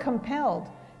felt compelled,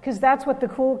 because that's what the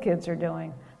cool kids are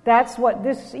doing. That's what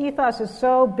this ethos is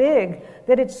so big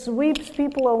that it sweeps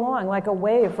people along like a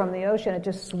wave from the ocean. It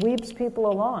just sweeps people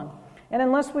along. And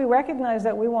unless we recognize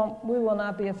that, we will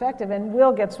not be effective, and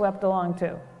we'll get swept along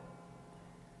too.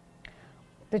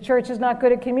 The church is not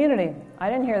good at community. I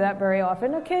didn't hear that very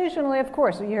often. Occasionally, of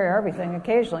course, you hear everything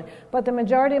occasionally. But the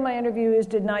majority of my interviewees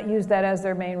did not use that as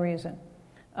their main reason.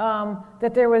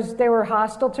 That they were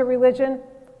hostile to religion.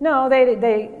 No,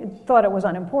 they thought it was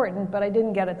unimportant, but I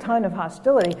didn't get a ton of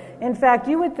hostility. In fact,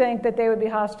 you would think that they would be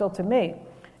hostile to me.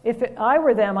 If I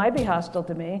were them, I'd be hostile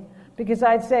to me, because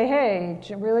I'd say, hey,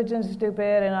 religion's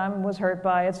stupid and I was hurt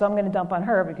by it, so I'm going to dump on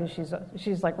her because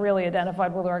she's like really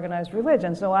identified with organized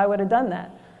religion, so I would have done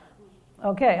that.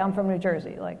 Okay, I'm from New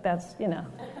Jersey. Like, that's,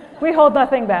 we hold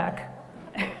nothing back.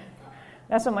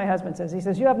 That's what my husband says. He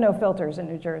says, you have no filters in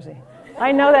New Jersey.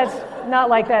 I know that's not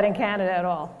like that in Canada at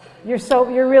all.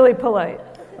 You're really polite.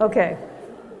 Okay.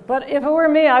 But if it were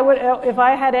me, if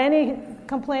I had any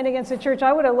complaint against the church,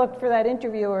 I would have looked for that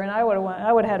interviewer and I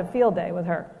would have had a field day with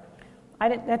her.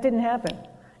 That didn't happen.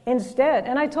 Instead,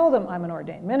 and I told them, I'm an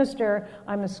ordained minister,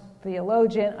 I'm a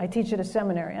theologian, I teach at a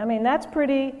seminary. I mean, that's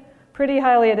pretty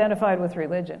highly identified with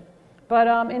religion. But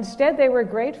instead, they were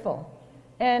grateful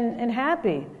and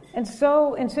happy and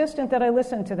so insistent that I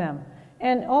listened to them.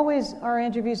 And always our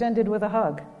interviews ended with a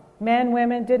hug. Men,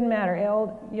 women, didn't matter,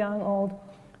 old, young, old.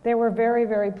 They were very,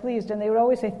 very pleased. And they would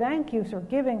always say, thank you for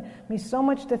giving me so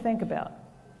much to think about.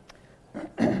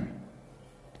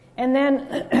 And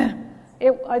then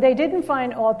they didn't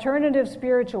find alternative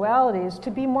spiritualities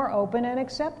to be more open and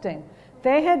accepting.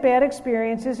 They had bad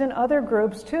experiences in other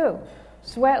groups too.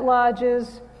 Sweat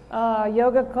lodges,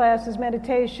 yoga classes,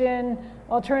 meditation,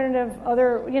 alternative,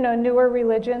 other, newer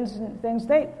religions and things.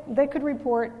 They could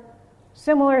report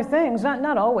similar things.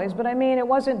 Not always, but I mean, it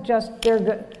wasn't just they're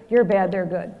good, you're bad, they're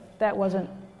good. That wasn't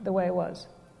the way it was.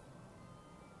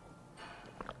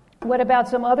 What about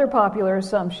some other popular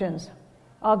assumptions?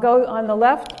 I'll go on the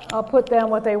left, I'll put down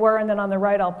what they were, and then on the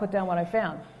right, I'll put down what I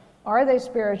found. Are they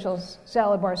spirituals,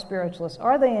 salad bar spiritualists?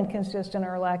 Are they inconsistent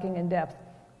or lacking in depth?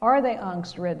 Are they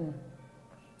angst-ridden?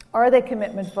 Are they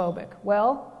commitment phobic?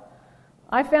 Well,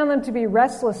 I found them to be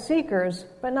restless seekers,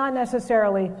 but not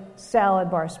necessarily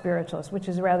salad bar spiritualists, which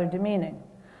is rather demeaning.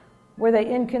 Were they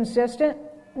inconsistent?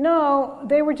 No,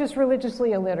 they were just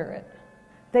religiously illiterate.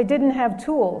 They didn't have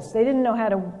tools. They didn't know how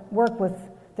to work with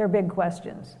their big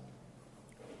questions.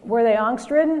 Were they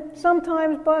angst-ridden?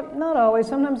 Sometimes, but not always.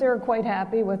 Sometimes they were quite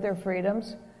happy with their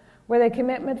freedoms. Were they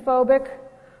commitment phobic?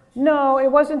 No,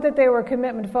 it wasn't that they were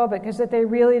commitment phobic, it's that they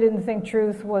really didn't think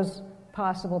truth was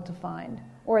possible to find,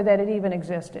 or that it even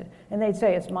existed. And they'd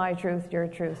say, it's my truth, your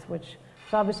truth, which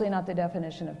is obviously not the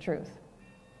definition of truth.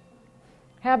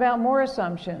 How about more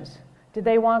assumptions? Did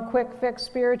they want quick fix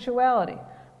spirituality?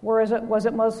 Was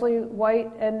it mostly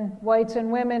whites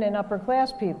and women and upper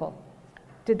class people?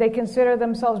 Did they consider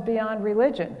themselves beyond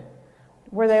religion?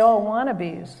 Were they all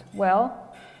wannabes? Well,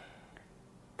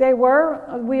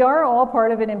 we are all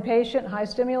part of an impatient,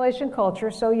 high-stimulation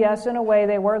culture, so yes, in a way,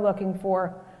 they were looking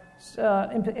for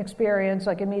experience,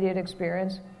 like immediate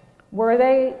experience. Were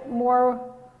they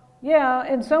more,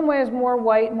 in some ways more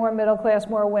white, more middle class,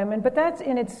 more women, but that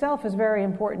in itself is very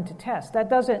important to test. That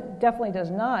definitely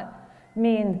does not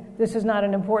mean this is not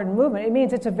an important movement. It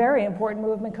means it's a very important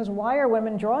movement, because why are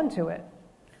women drawn to it?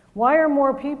 Why are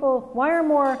more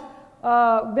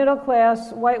middle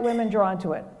class white women drawn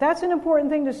to it? That's an important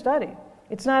thing to study.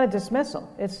 It's not a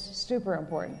dismissal. It's super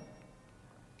important.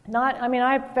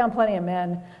 I've found plenty of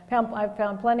men. I've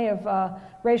found plenty of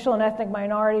racial and ethnic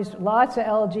minorities, lots of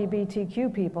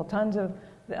LGBTQ people, tons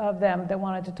of them that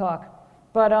wanted to talk.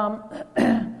 But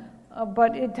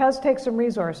it does take some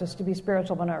resources to be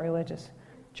spiritual but not religious.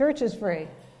 Church is free,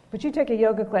 but you take a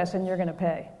yoga class and you're going to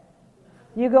pay.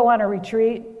 You go on a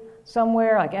retreat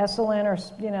somewhere like Esalen or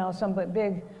some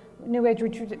big New Age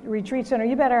retreat center,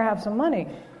 you better have some money.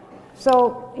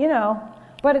 So,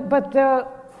 but the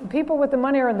people with the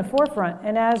money are in the forefront,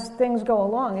 and as things go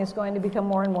along, it's going to become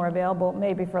more and more available,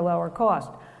 maybe for lower cost.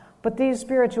 But these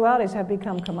spiritualities have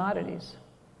become commodities.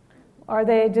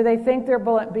 Do they think they're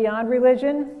beyond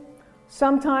religion?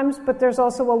 Sometimes, but there's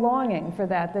also a longing for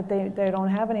that they don't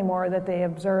have anymore, that they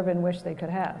observe and wish they could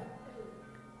have.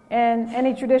 And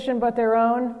any tradition but their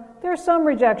own, there's some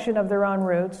rejection of their own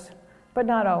roots. but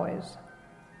not always.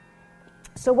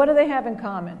 So what do they have in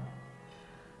common?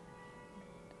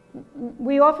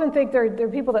 We often think they're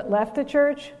people that left the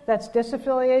church, that's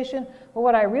disaffiliation, but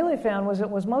what I really found was it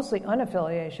was mostly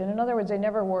unaffiliation. In other words, they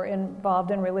never were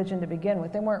involved in religion to begin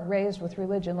with. They weren't raised with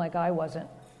religion like I wasn't.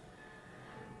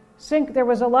 There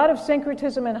was a lot of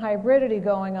syncretism and hybridity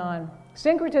going on.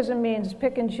 Syncretism means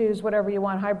pick and choose whatever you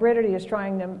want. Hybridity is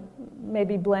trying to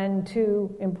maybe blend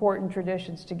two important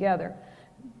traditions together.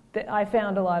 I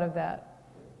found a lot of that.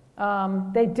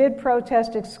 They did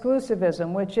protest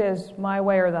exclusivism, which is my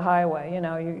way or the highway.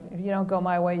 If you don't go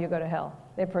my way, you go to hell.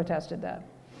 They protested that.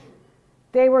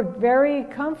 They were very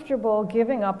comfortable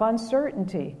giving up on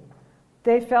certainty.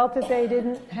 They felt that they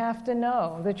didn't have to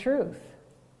know the truth.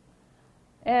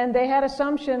 And they had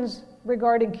assumptions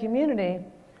regarding community,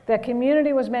 that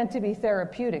community was meant to be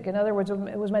therapeutic. In other words, it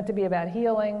was meant to be about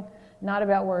healing, not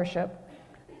about worship.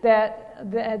 That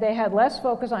they had less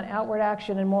focus on outward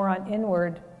action and more on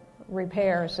inward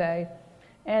repair, say.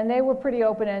 And they were pretty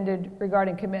open-ended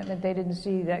regarding commitment. They didn't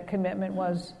see that commitment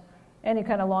was any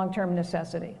kind of long-term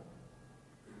necessity.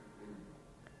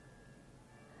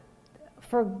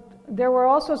 There were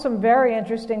also some very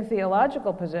interesting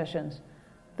theological positions.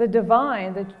 The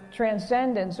divine, the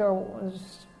transcendence, or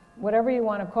whatever you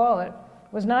want to call it,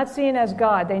 was not seen as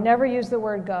God. They never used the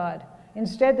word God.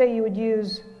 Instead, they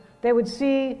would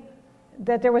see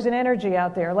that there was an energy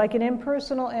out there, like an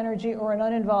impersonal energy or an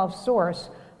uninvolved source,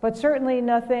 but certainly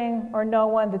nothing or no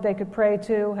one that they could pray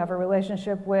to, have a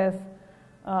relationship with,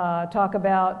 talk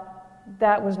about.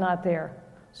 That was not there.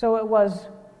 So it was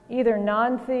either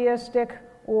non-theistic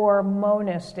or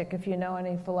monistic, if you know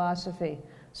any philosophy.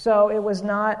 So it was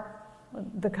not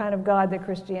the kind of God that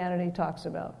Christianity talks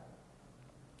about.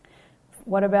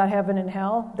 What about heaven and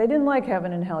hell? They didn't like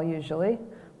heaven and hell usually,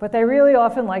 but they really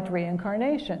often liked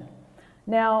reincarnation.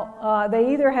 Now,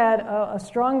 they either had a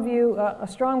strong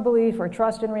belief or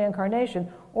trust in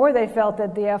reincarnation, or they felt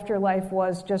that the afterlife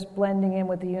was just blending in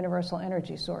with the universal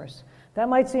energy source. That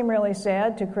might seem really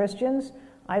sad to Christians.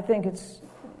 I think it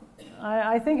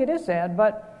is sad,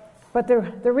 but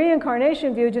the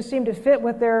reincarnation view just seemed to fit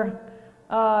with their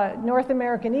North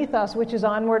American ethos, which is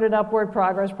onward and upward,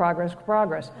 progress, progress,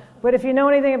 progress. But if you know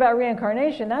anything about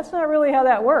reincarnation, that's not really how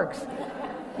that works.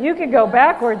 You could go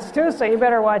backwards too, so you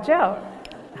better watch out.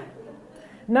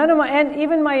 And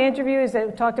even my interviewees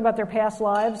that talked about their past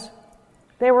lives,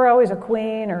 they were always a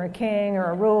queen or a king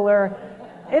or a ruler.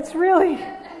 It's really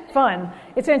fun.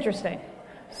 It's interesting.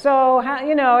 So,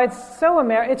 it's so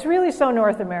it's really so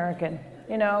North American.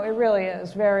 It really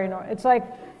is very. It's like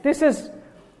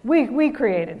we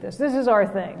created this. This is our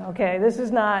thing. Okay, this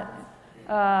is not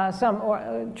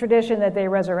some tradition that they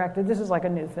resurrected. This is like a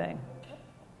new thing.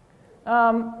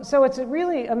 So it's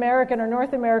really American or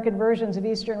North American versions of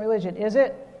Eastern religion. Is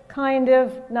it? Kind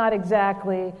of, not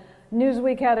exactly.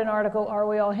 Newsweek had an article, Are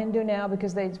We All Hindu Now?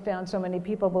 Because they found so many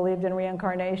people believed in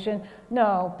reincarnation.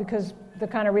 No, because the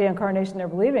kind of reincarnation they're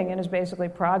believing in is basically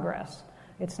progress.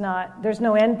 It's not, there's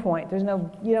no end point.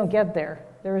 You don't get there.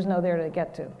 There is no there to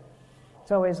get to.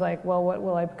 It's always like, well, what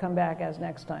will I come back as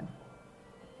next time?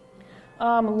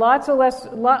 Less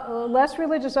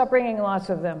religious upbringing, lots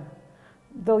of them.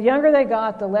 The younger they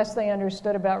got, the less they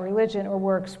understood about religion or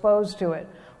were exposed to it.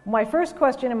 My first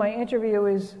question in my interview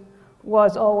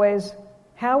was always,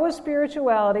 how was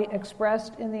spirituality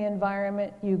expressed in the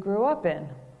environment you grew up in?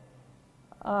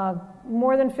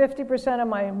 More than 50% of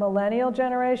my millennial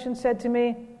generation said to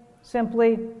me,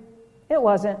 simply, it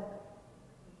wasn't.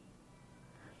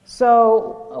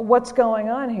 So what's going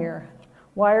on here?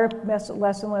 Why are less and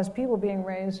less people being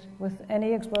raised with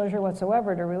any exposure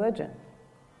whatsoever to religion?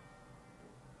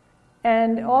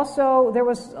 And also, there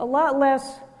was a lot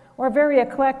less or very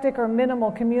eclectic or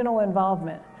minimal communal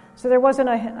involvement. So there wasn't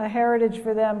a heritage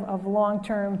for them of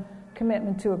long-term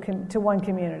commitment to one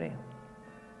community.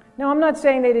 Now, I'm not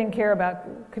saying they didn't care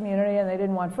about community and they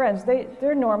didn't want friends.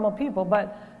 They're normal people,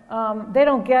 but they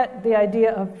don't get the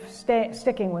idea of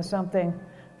sticking with something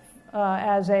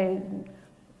as a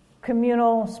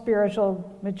communal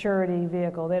spiritual maturity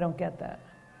vehicle. They don't get that.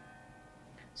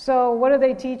 So what do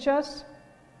they teach us?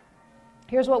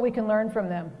 Here's what we can learn from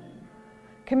them.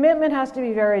 Commitment has to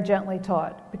be very gently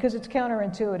taught because it's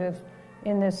counterintuitive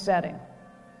in this setting.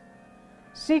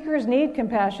 Seekers need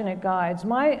compassionate guides.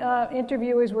 My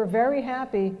interviewees were very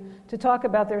happy to talk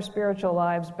about their spiritual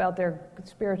lives, about their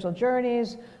spiritual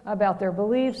journeys, about their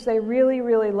beliefs. They really,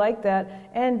 really liked that.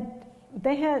 And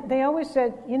they always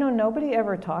said, nobody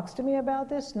ever talks to me about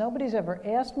this. Nobody's ever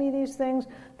asked me these things.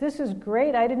 This is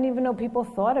great. I didn't even know people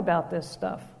thought about this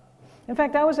stuff. In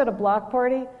fact, I was at a block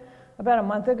party about a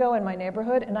month ago in my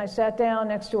neighborhood, and I sat down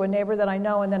next to a neighbor that I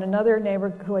know, and then another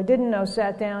neighbor who I didn't know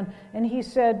sat down, and he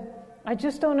said, I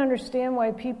just don't understand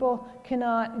why people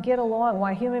cannot get along,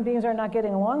 why human beings are not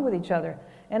getting along with each other.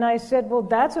 And I said, well,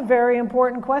 that's a very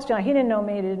important question. He didn't know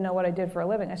me, he didn't know what I did for a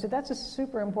living. I said, that's a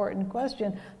super important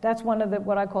question. That's one of the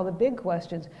what I call the big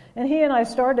questions. And he and I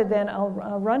started then a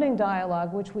running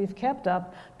dialogue, which we've kept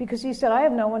up, because he said, I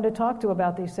have no one to talk to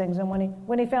about these things. And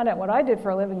when he found out what I did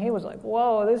for a living, he was like,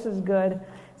 whoa, this is good.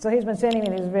 So he's been sending me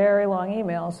these very long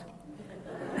emails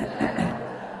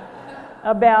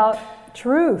about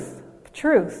truth.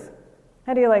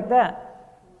 How do you like that?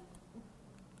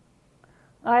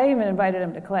 I even invited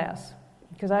him to class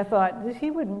because I thought he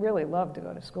would really love to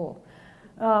go to school.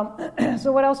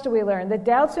 So what else do we learn? That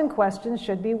doubts and questions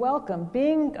should be welcome.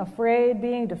 Being afraid,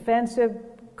 being defensive,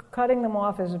 cutting them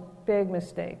off is a big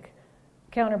mistake,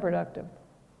 counterproductive.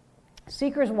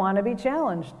 Seekers want to be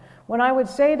challenged. When I would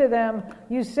say to them,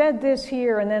 you said this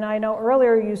here, and then I know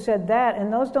earlier you said that,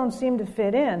 and those don't seem to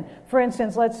fit in. For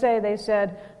instance, let's say they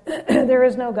said, there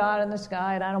is no God in the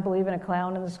sky, and I don't believe in a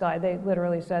clown in the sky. They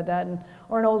literally said that,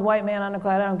 or an old white man on a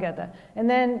cloud. I don't get that. And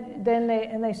then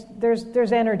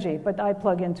there's energy, but I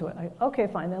plug into it. Okay,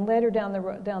 fine. Then later down the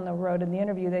road in the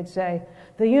interview, they'd say,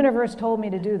 the universe told me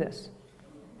to do this.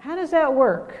 How does that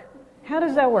work?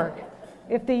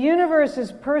 If the universe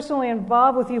is personally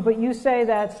involved with you, but you say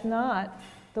that's not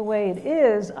the way it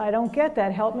is, I don't get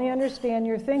that. Help me understand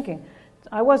your thinking.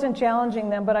 I wasn't challenging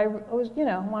them, but I was,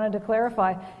 wanted to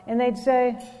clarify. And they'd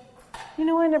say,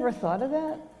 I never thought of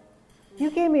that.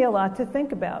 You gave me a lot to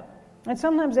think about. And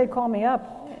sometimes they'd call me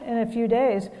up in a few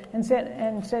days and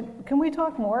said, can we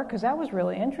talk more? Because that was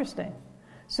really interesting.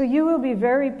 So you will be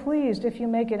very pleased if you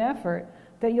make an effort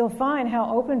that you'll find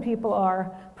how open people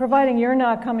are, providing you're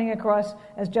not coming across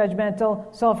as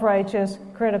judgmental, self-righteous,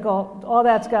 critical. All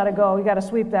that's got to go. You got to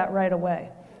sweep that right away.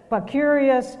 But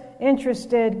curious,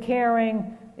 interested,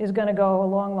 caring is going to go a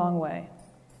long, long way.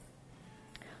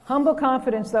 Humble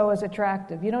confidence, though, is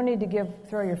attractive. You don't need to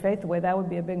throw your faith away. That would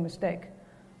be a big mistake.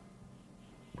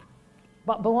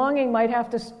 But belonging might have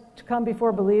to come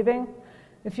before believing.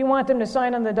 If you want them to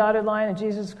sign on the dotted line of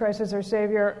Jesus Christ as their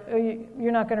Savior,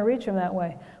 you're not going to reach them that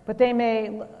way. But they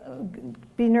may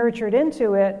be nurtured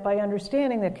into it by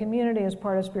understanding that community is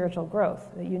part of spiritual growth,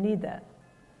 that you need that.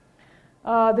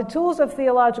 The tools of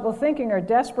theological thinking are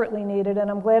desperately needed,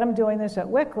 and I'm glad I'm doing this at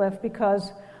Wycliffe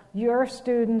because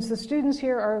the students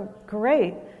here are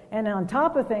great. And on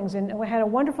top of things, and we had a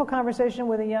wonderful conversation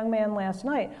with a young man last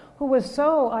night who was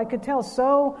I could tell,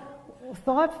 so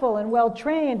thoughtful and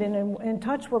well-trained and in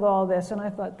touch with all this. And I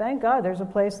thought, thank God there's a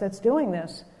place that's doing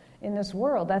this in this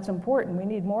world. That's important. We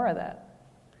need more of that.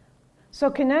 So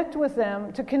connect with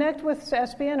them. To connect with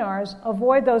SBNRs,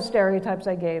 avoid those stereotypes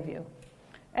I gave you.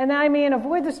 And I mean,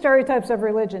 avoid the stereotypes of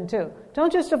religion, too.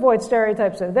 Don't just avoid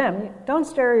stereotypes of them. Don't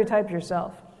stereotype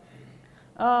yourself.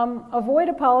 Avoid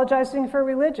apologizing for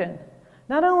religion.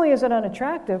 Not only is it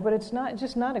unattractive, but it's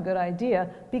just not a good idea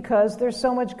because there's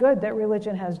so much good that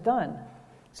religion has done.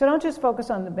 So don't just focus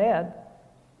on the bad.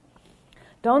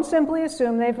 Don't simply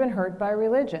assume they've been hurt by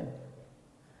religion.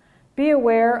 Be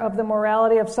aware of the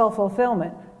morality of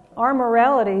self-fulfillment. Our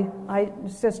morality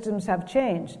systems have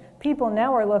changed. People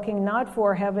now are looking not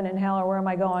for heaven and hell or where am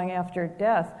I going after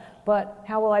death, but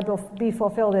how will I be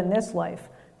fulfilled in this life?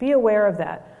 Be aware of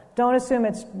that. Don't assume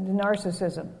it's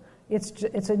narcissism.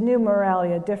 It's a new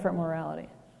morality, a different morality.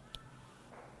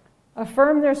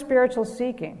 Affirm their spiritual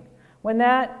seeking. When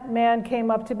that man came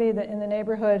up to me in the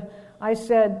neighborhood, I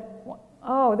said,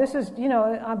 oh, this is,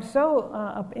 I'm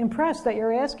so impressed that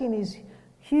you're asking these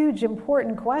huge,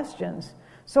 important questions.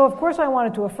 So, of course, I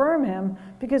wanted to affirm him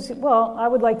because, I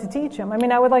would like to teach him.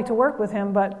 I would like to work with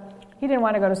him, but he didn't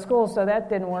want to go to school, so that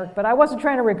didn't work. But I wasn't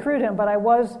trying to recruit him, but I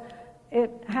was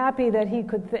happy that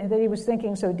that he was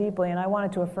thinking so deeply, and I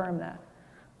wanted to affirm that.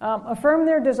 Affirm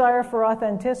their desire for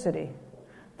authenticity.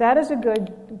 That is a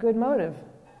good motive.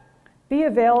 Be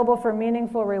available for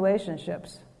meaningful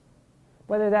relationships,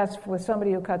 whether that's with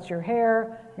somebody who cuts your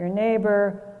hair, your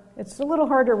neighbor. It's a little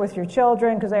harder with your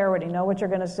children because they already know what you're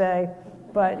going to say,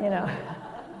 but,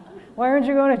 why aren't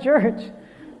you going to church?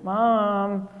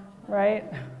 Mom, right?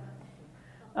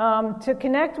 To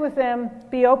connect with them,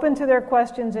 be open to their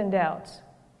questions and doubts.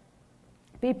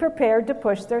 Be prepared to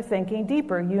push their thinking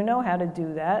deeper. You know how to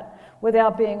do that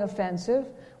without being offensive,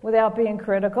 without being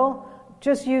critical.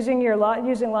 Just using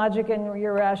logic and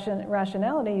your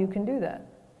rationality, you can do that.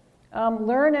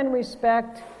 Learn and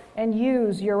respect and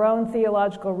use your own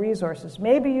theological resources.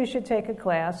 Maybe you should take a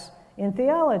class in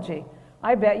theology.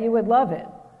 I bet you would love it.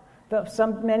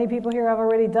 Many people here have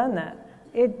already done that.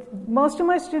 Most of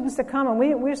my students that come,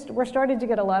 and we're starting to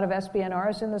get a lot of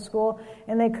SBNRs in the school,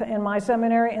 and in my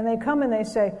seminary, and they come and they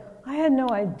say, I had no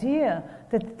idea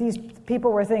that these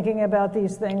people were thinking about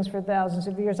these things for thousands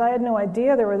of years. I had no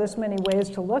idea there were this many ways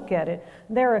to look at it.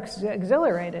 They're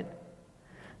exhilarated.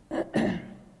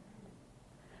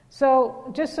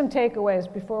 So just some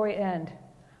takeaways before we end.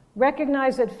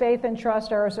 Recognize that faith and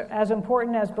trust are as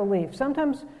important as belief.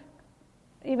 Sometimes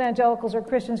evangelicals or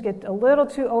Christians get a little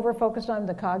too over-focused on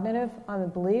the cognitive, on the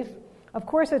belief. Of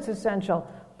course it's essential,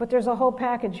 but there's a whole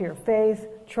package here. Faith,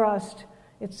 trust.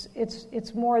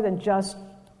 It's more than just,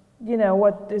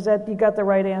 what is that? You got the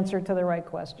right answer to the right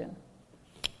question.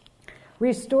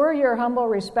 Restore your humble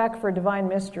respect for divine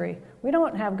mystery. We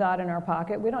don't have God in our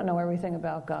pocket. We don't know everything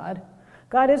about God.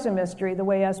 God is a mystery, the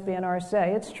way SBNRs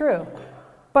say. It's true.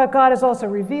 But God is also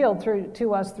revealed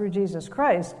to us through Jesus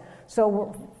Christ.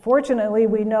 So fortunately,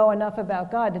 we know enough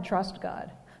about God to trust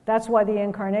God. That's why the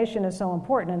incarnation is so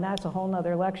important, and that's a whole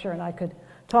other lecture, and I could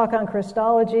talk on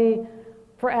Christology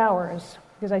for hours,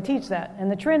 because I teach that.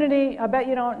 And the Trinity, I bet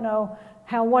you don't know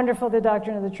how wonderful the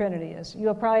doctrine of the Trinity is.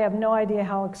 You'll probably have no idea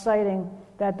how exciting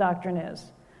that doctrine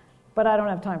is. But I don't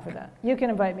have time for that. You can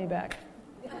invite me back.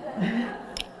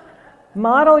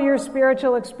 Model your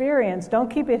spiritual experience. Don't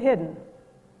keep it hidden.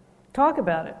 Talk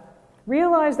about it.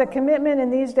 Realize that commitment in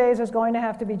these days is going to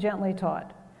have to be gently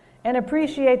taught. And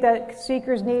appreciate that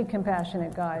seekers need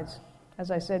compassionate guides, as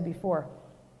I said before.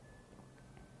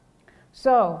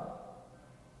 So,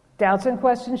 doubts and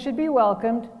questions should be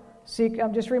welcomed.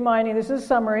 I'm just reminding, this is a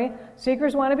summary.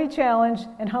 Seekers want to be challenged,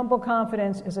 and humble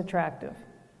confidence is attractive.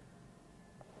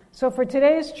 So for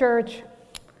today's church,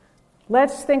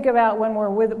 let's think about when we're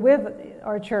with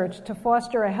our church to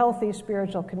foster a healthy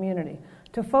spiritual community,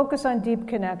 to focus on deep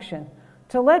connection,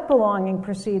 to let belonging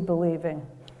precede believing.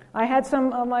 I had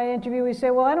some of my interviewees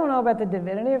say, well, I don't know about the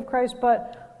divinity of Christ,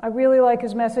 but I really like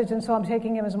his message, and so I'm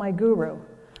taking him as my guru.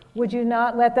 Would you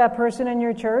not let that person in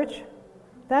your church?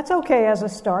 That's okay as a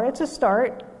start. It's a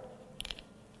start.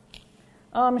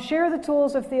 Share the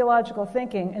tools of theological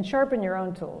thinking and sharpen your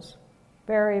own tools.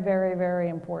 Very, very, very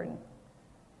important.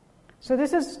 So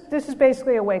this is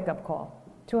basically a wake-up call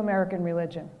to American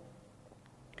religion.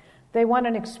 They want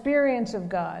an experience of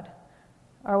God.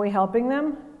 Are we helping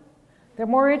them? They're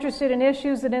more interested in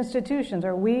issues than institutions.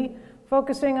 Are we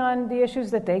focusing on the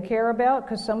issues that they care about?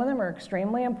 Because some of them are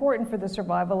extremely important for the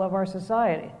survival of our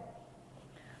society.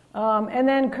 And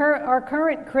then our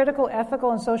current critical,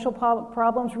 ethical, and social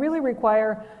problems really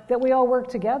require that we all work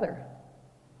together.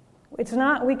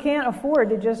 We can't afford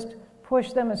to just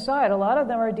push them aside. A lot of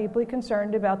them are deeply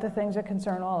concerned about the things that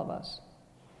concern all of us.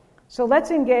 So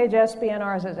let's engage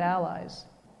SBNRs as allies.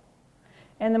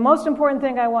 And the most important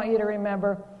thing I want you to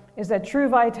remember is that true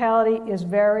vitality is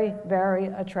very, very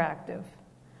attractive.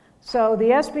 So the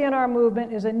SBNR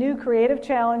movement is a new creative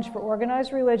challenge for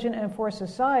organized religion and for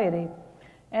society.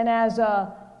 And as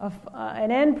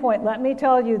an end point, let me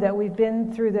tell you that we've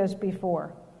been through this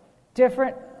before.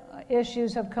 Different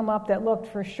issues have come up that looked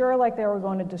for sure like they were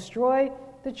going to destroy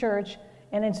the church,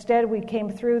 and instead we came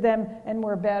through them and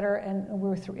we're better, and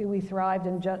we thrived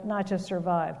and not just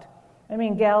survived. I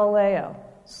mean, Galileo,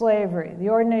 slavery, the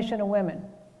ordination of women.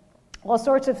 All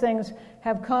sorts of things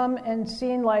have come and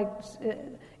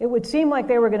it would seem like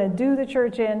they were going to do the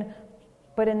church in,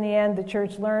 but in the end the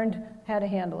church learned how to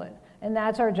handle it. And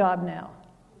that's our job now.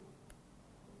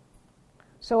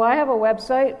 So I have a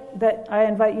website that I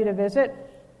invite you to visit.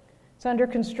 It's under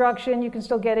construction. You can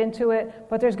still get into it,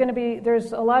 but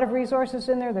there's a lot of resources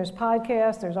in there. There's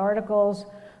podcasts, there's articles,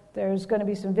 there's going to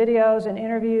be some videos and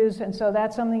interviews, and so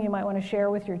that's something you might want to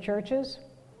share with your churches.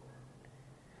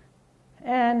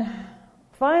 And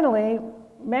finally,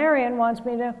 Marion wants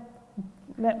me to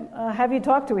have you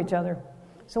talk to each other.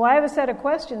 So I have a set of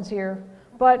questions here,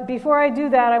 but before I do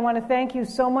that, I want to thank you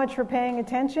so much for paying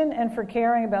attention and for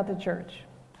caring about the church.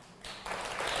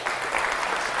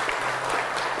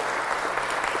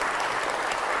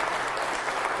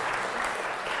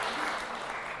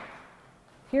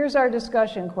 Here's our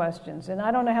discussion questions, and I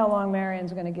don't know how long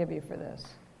Marion's going to give you for this.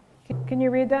 Can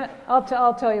you read that? I'll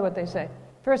tell you what they say.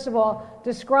 First of all,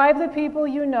 describe the people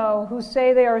you know who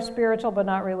say they are spiritual but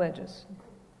not religious.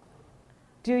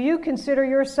 Do you consider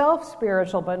yourself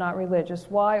spiritual but not religious?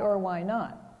 Why or why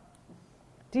not?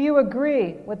 Do you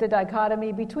agree with the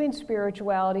dichotomy between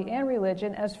spirituality and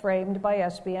religion as framed by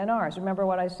SBNRs? Remember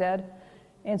what I said?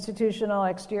 Institutional,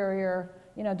 exterior,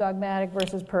 dogmatic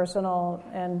versus personal,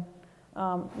 and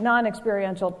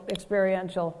non-experiential,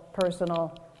 experiential,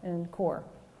 personal, and core.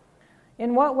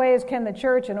 In what ways can the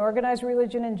church and organized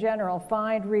religion in general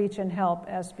find, reach, and help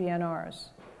SBNRs?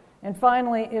 And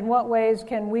finally, in what ways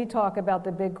can we talk about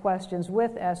the big questions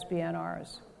with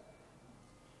SBNRs?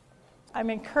 I'm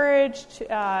encouraged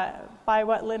by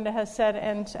what Linda has said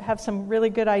and have some really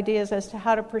good ideas as to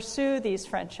how to pursue these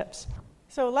friendships.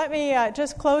 So let me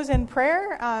just close in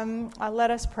prayer.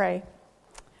 Let us pray.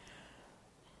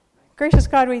 Gracious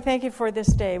God, we thank you for this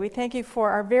day. We thank you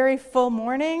for our very full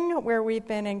morning where we've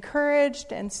been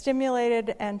encouraged and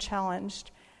stimulated and challenged.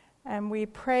 And we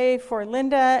pray for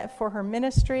Linda, for her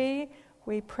ministry.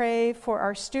 We pray for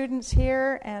our students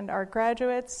here and our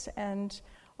graduates and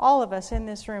all of us in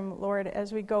this room, Lord,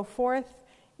 as we go forth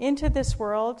into this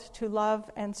world to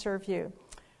love and serve you.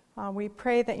 We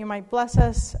pray that you might bless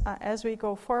us as we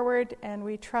go forward, and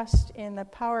we trust in the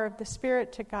power of the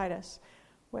Spirit to guide us.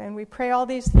 And we pray all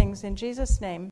these things in Jesus' name.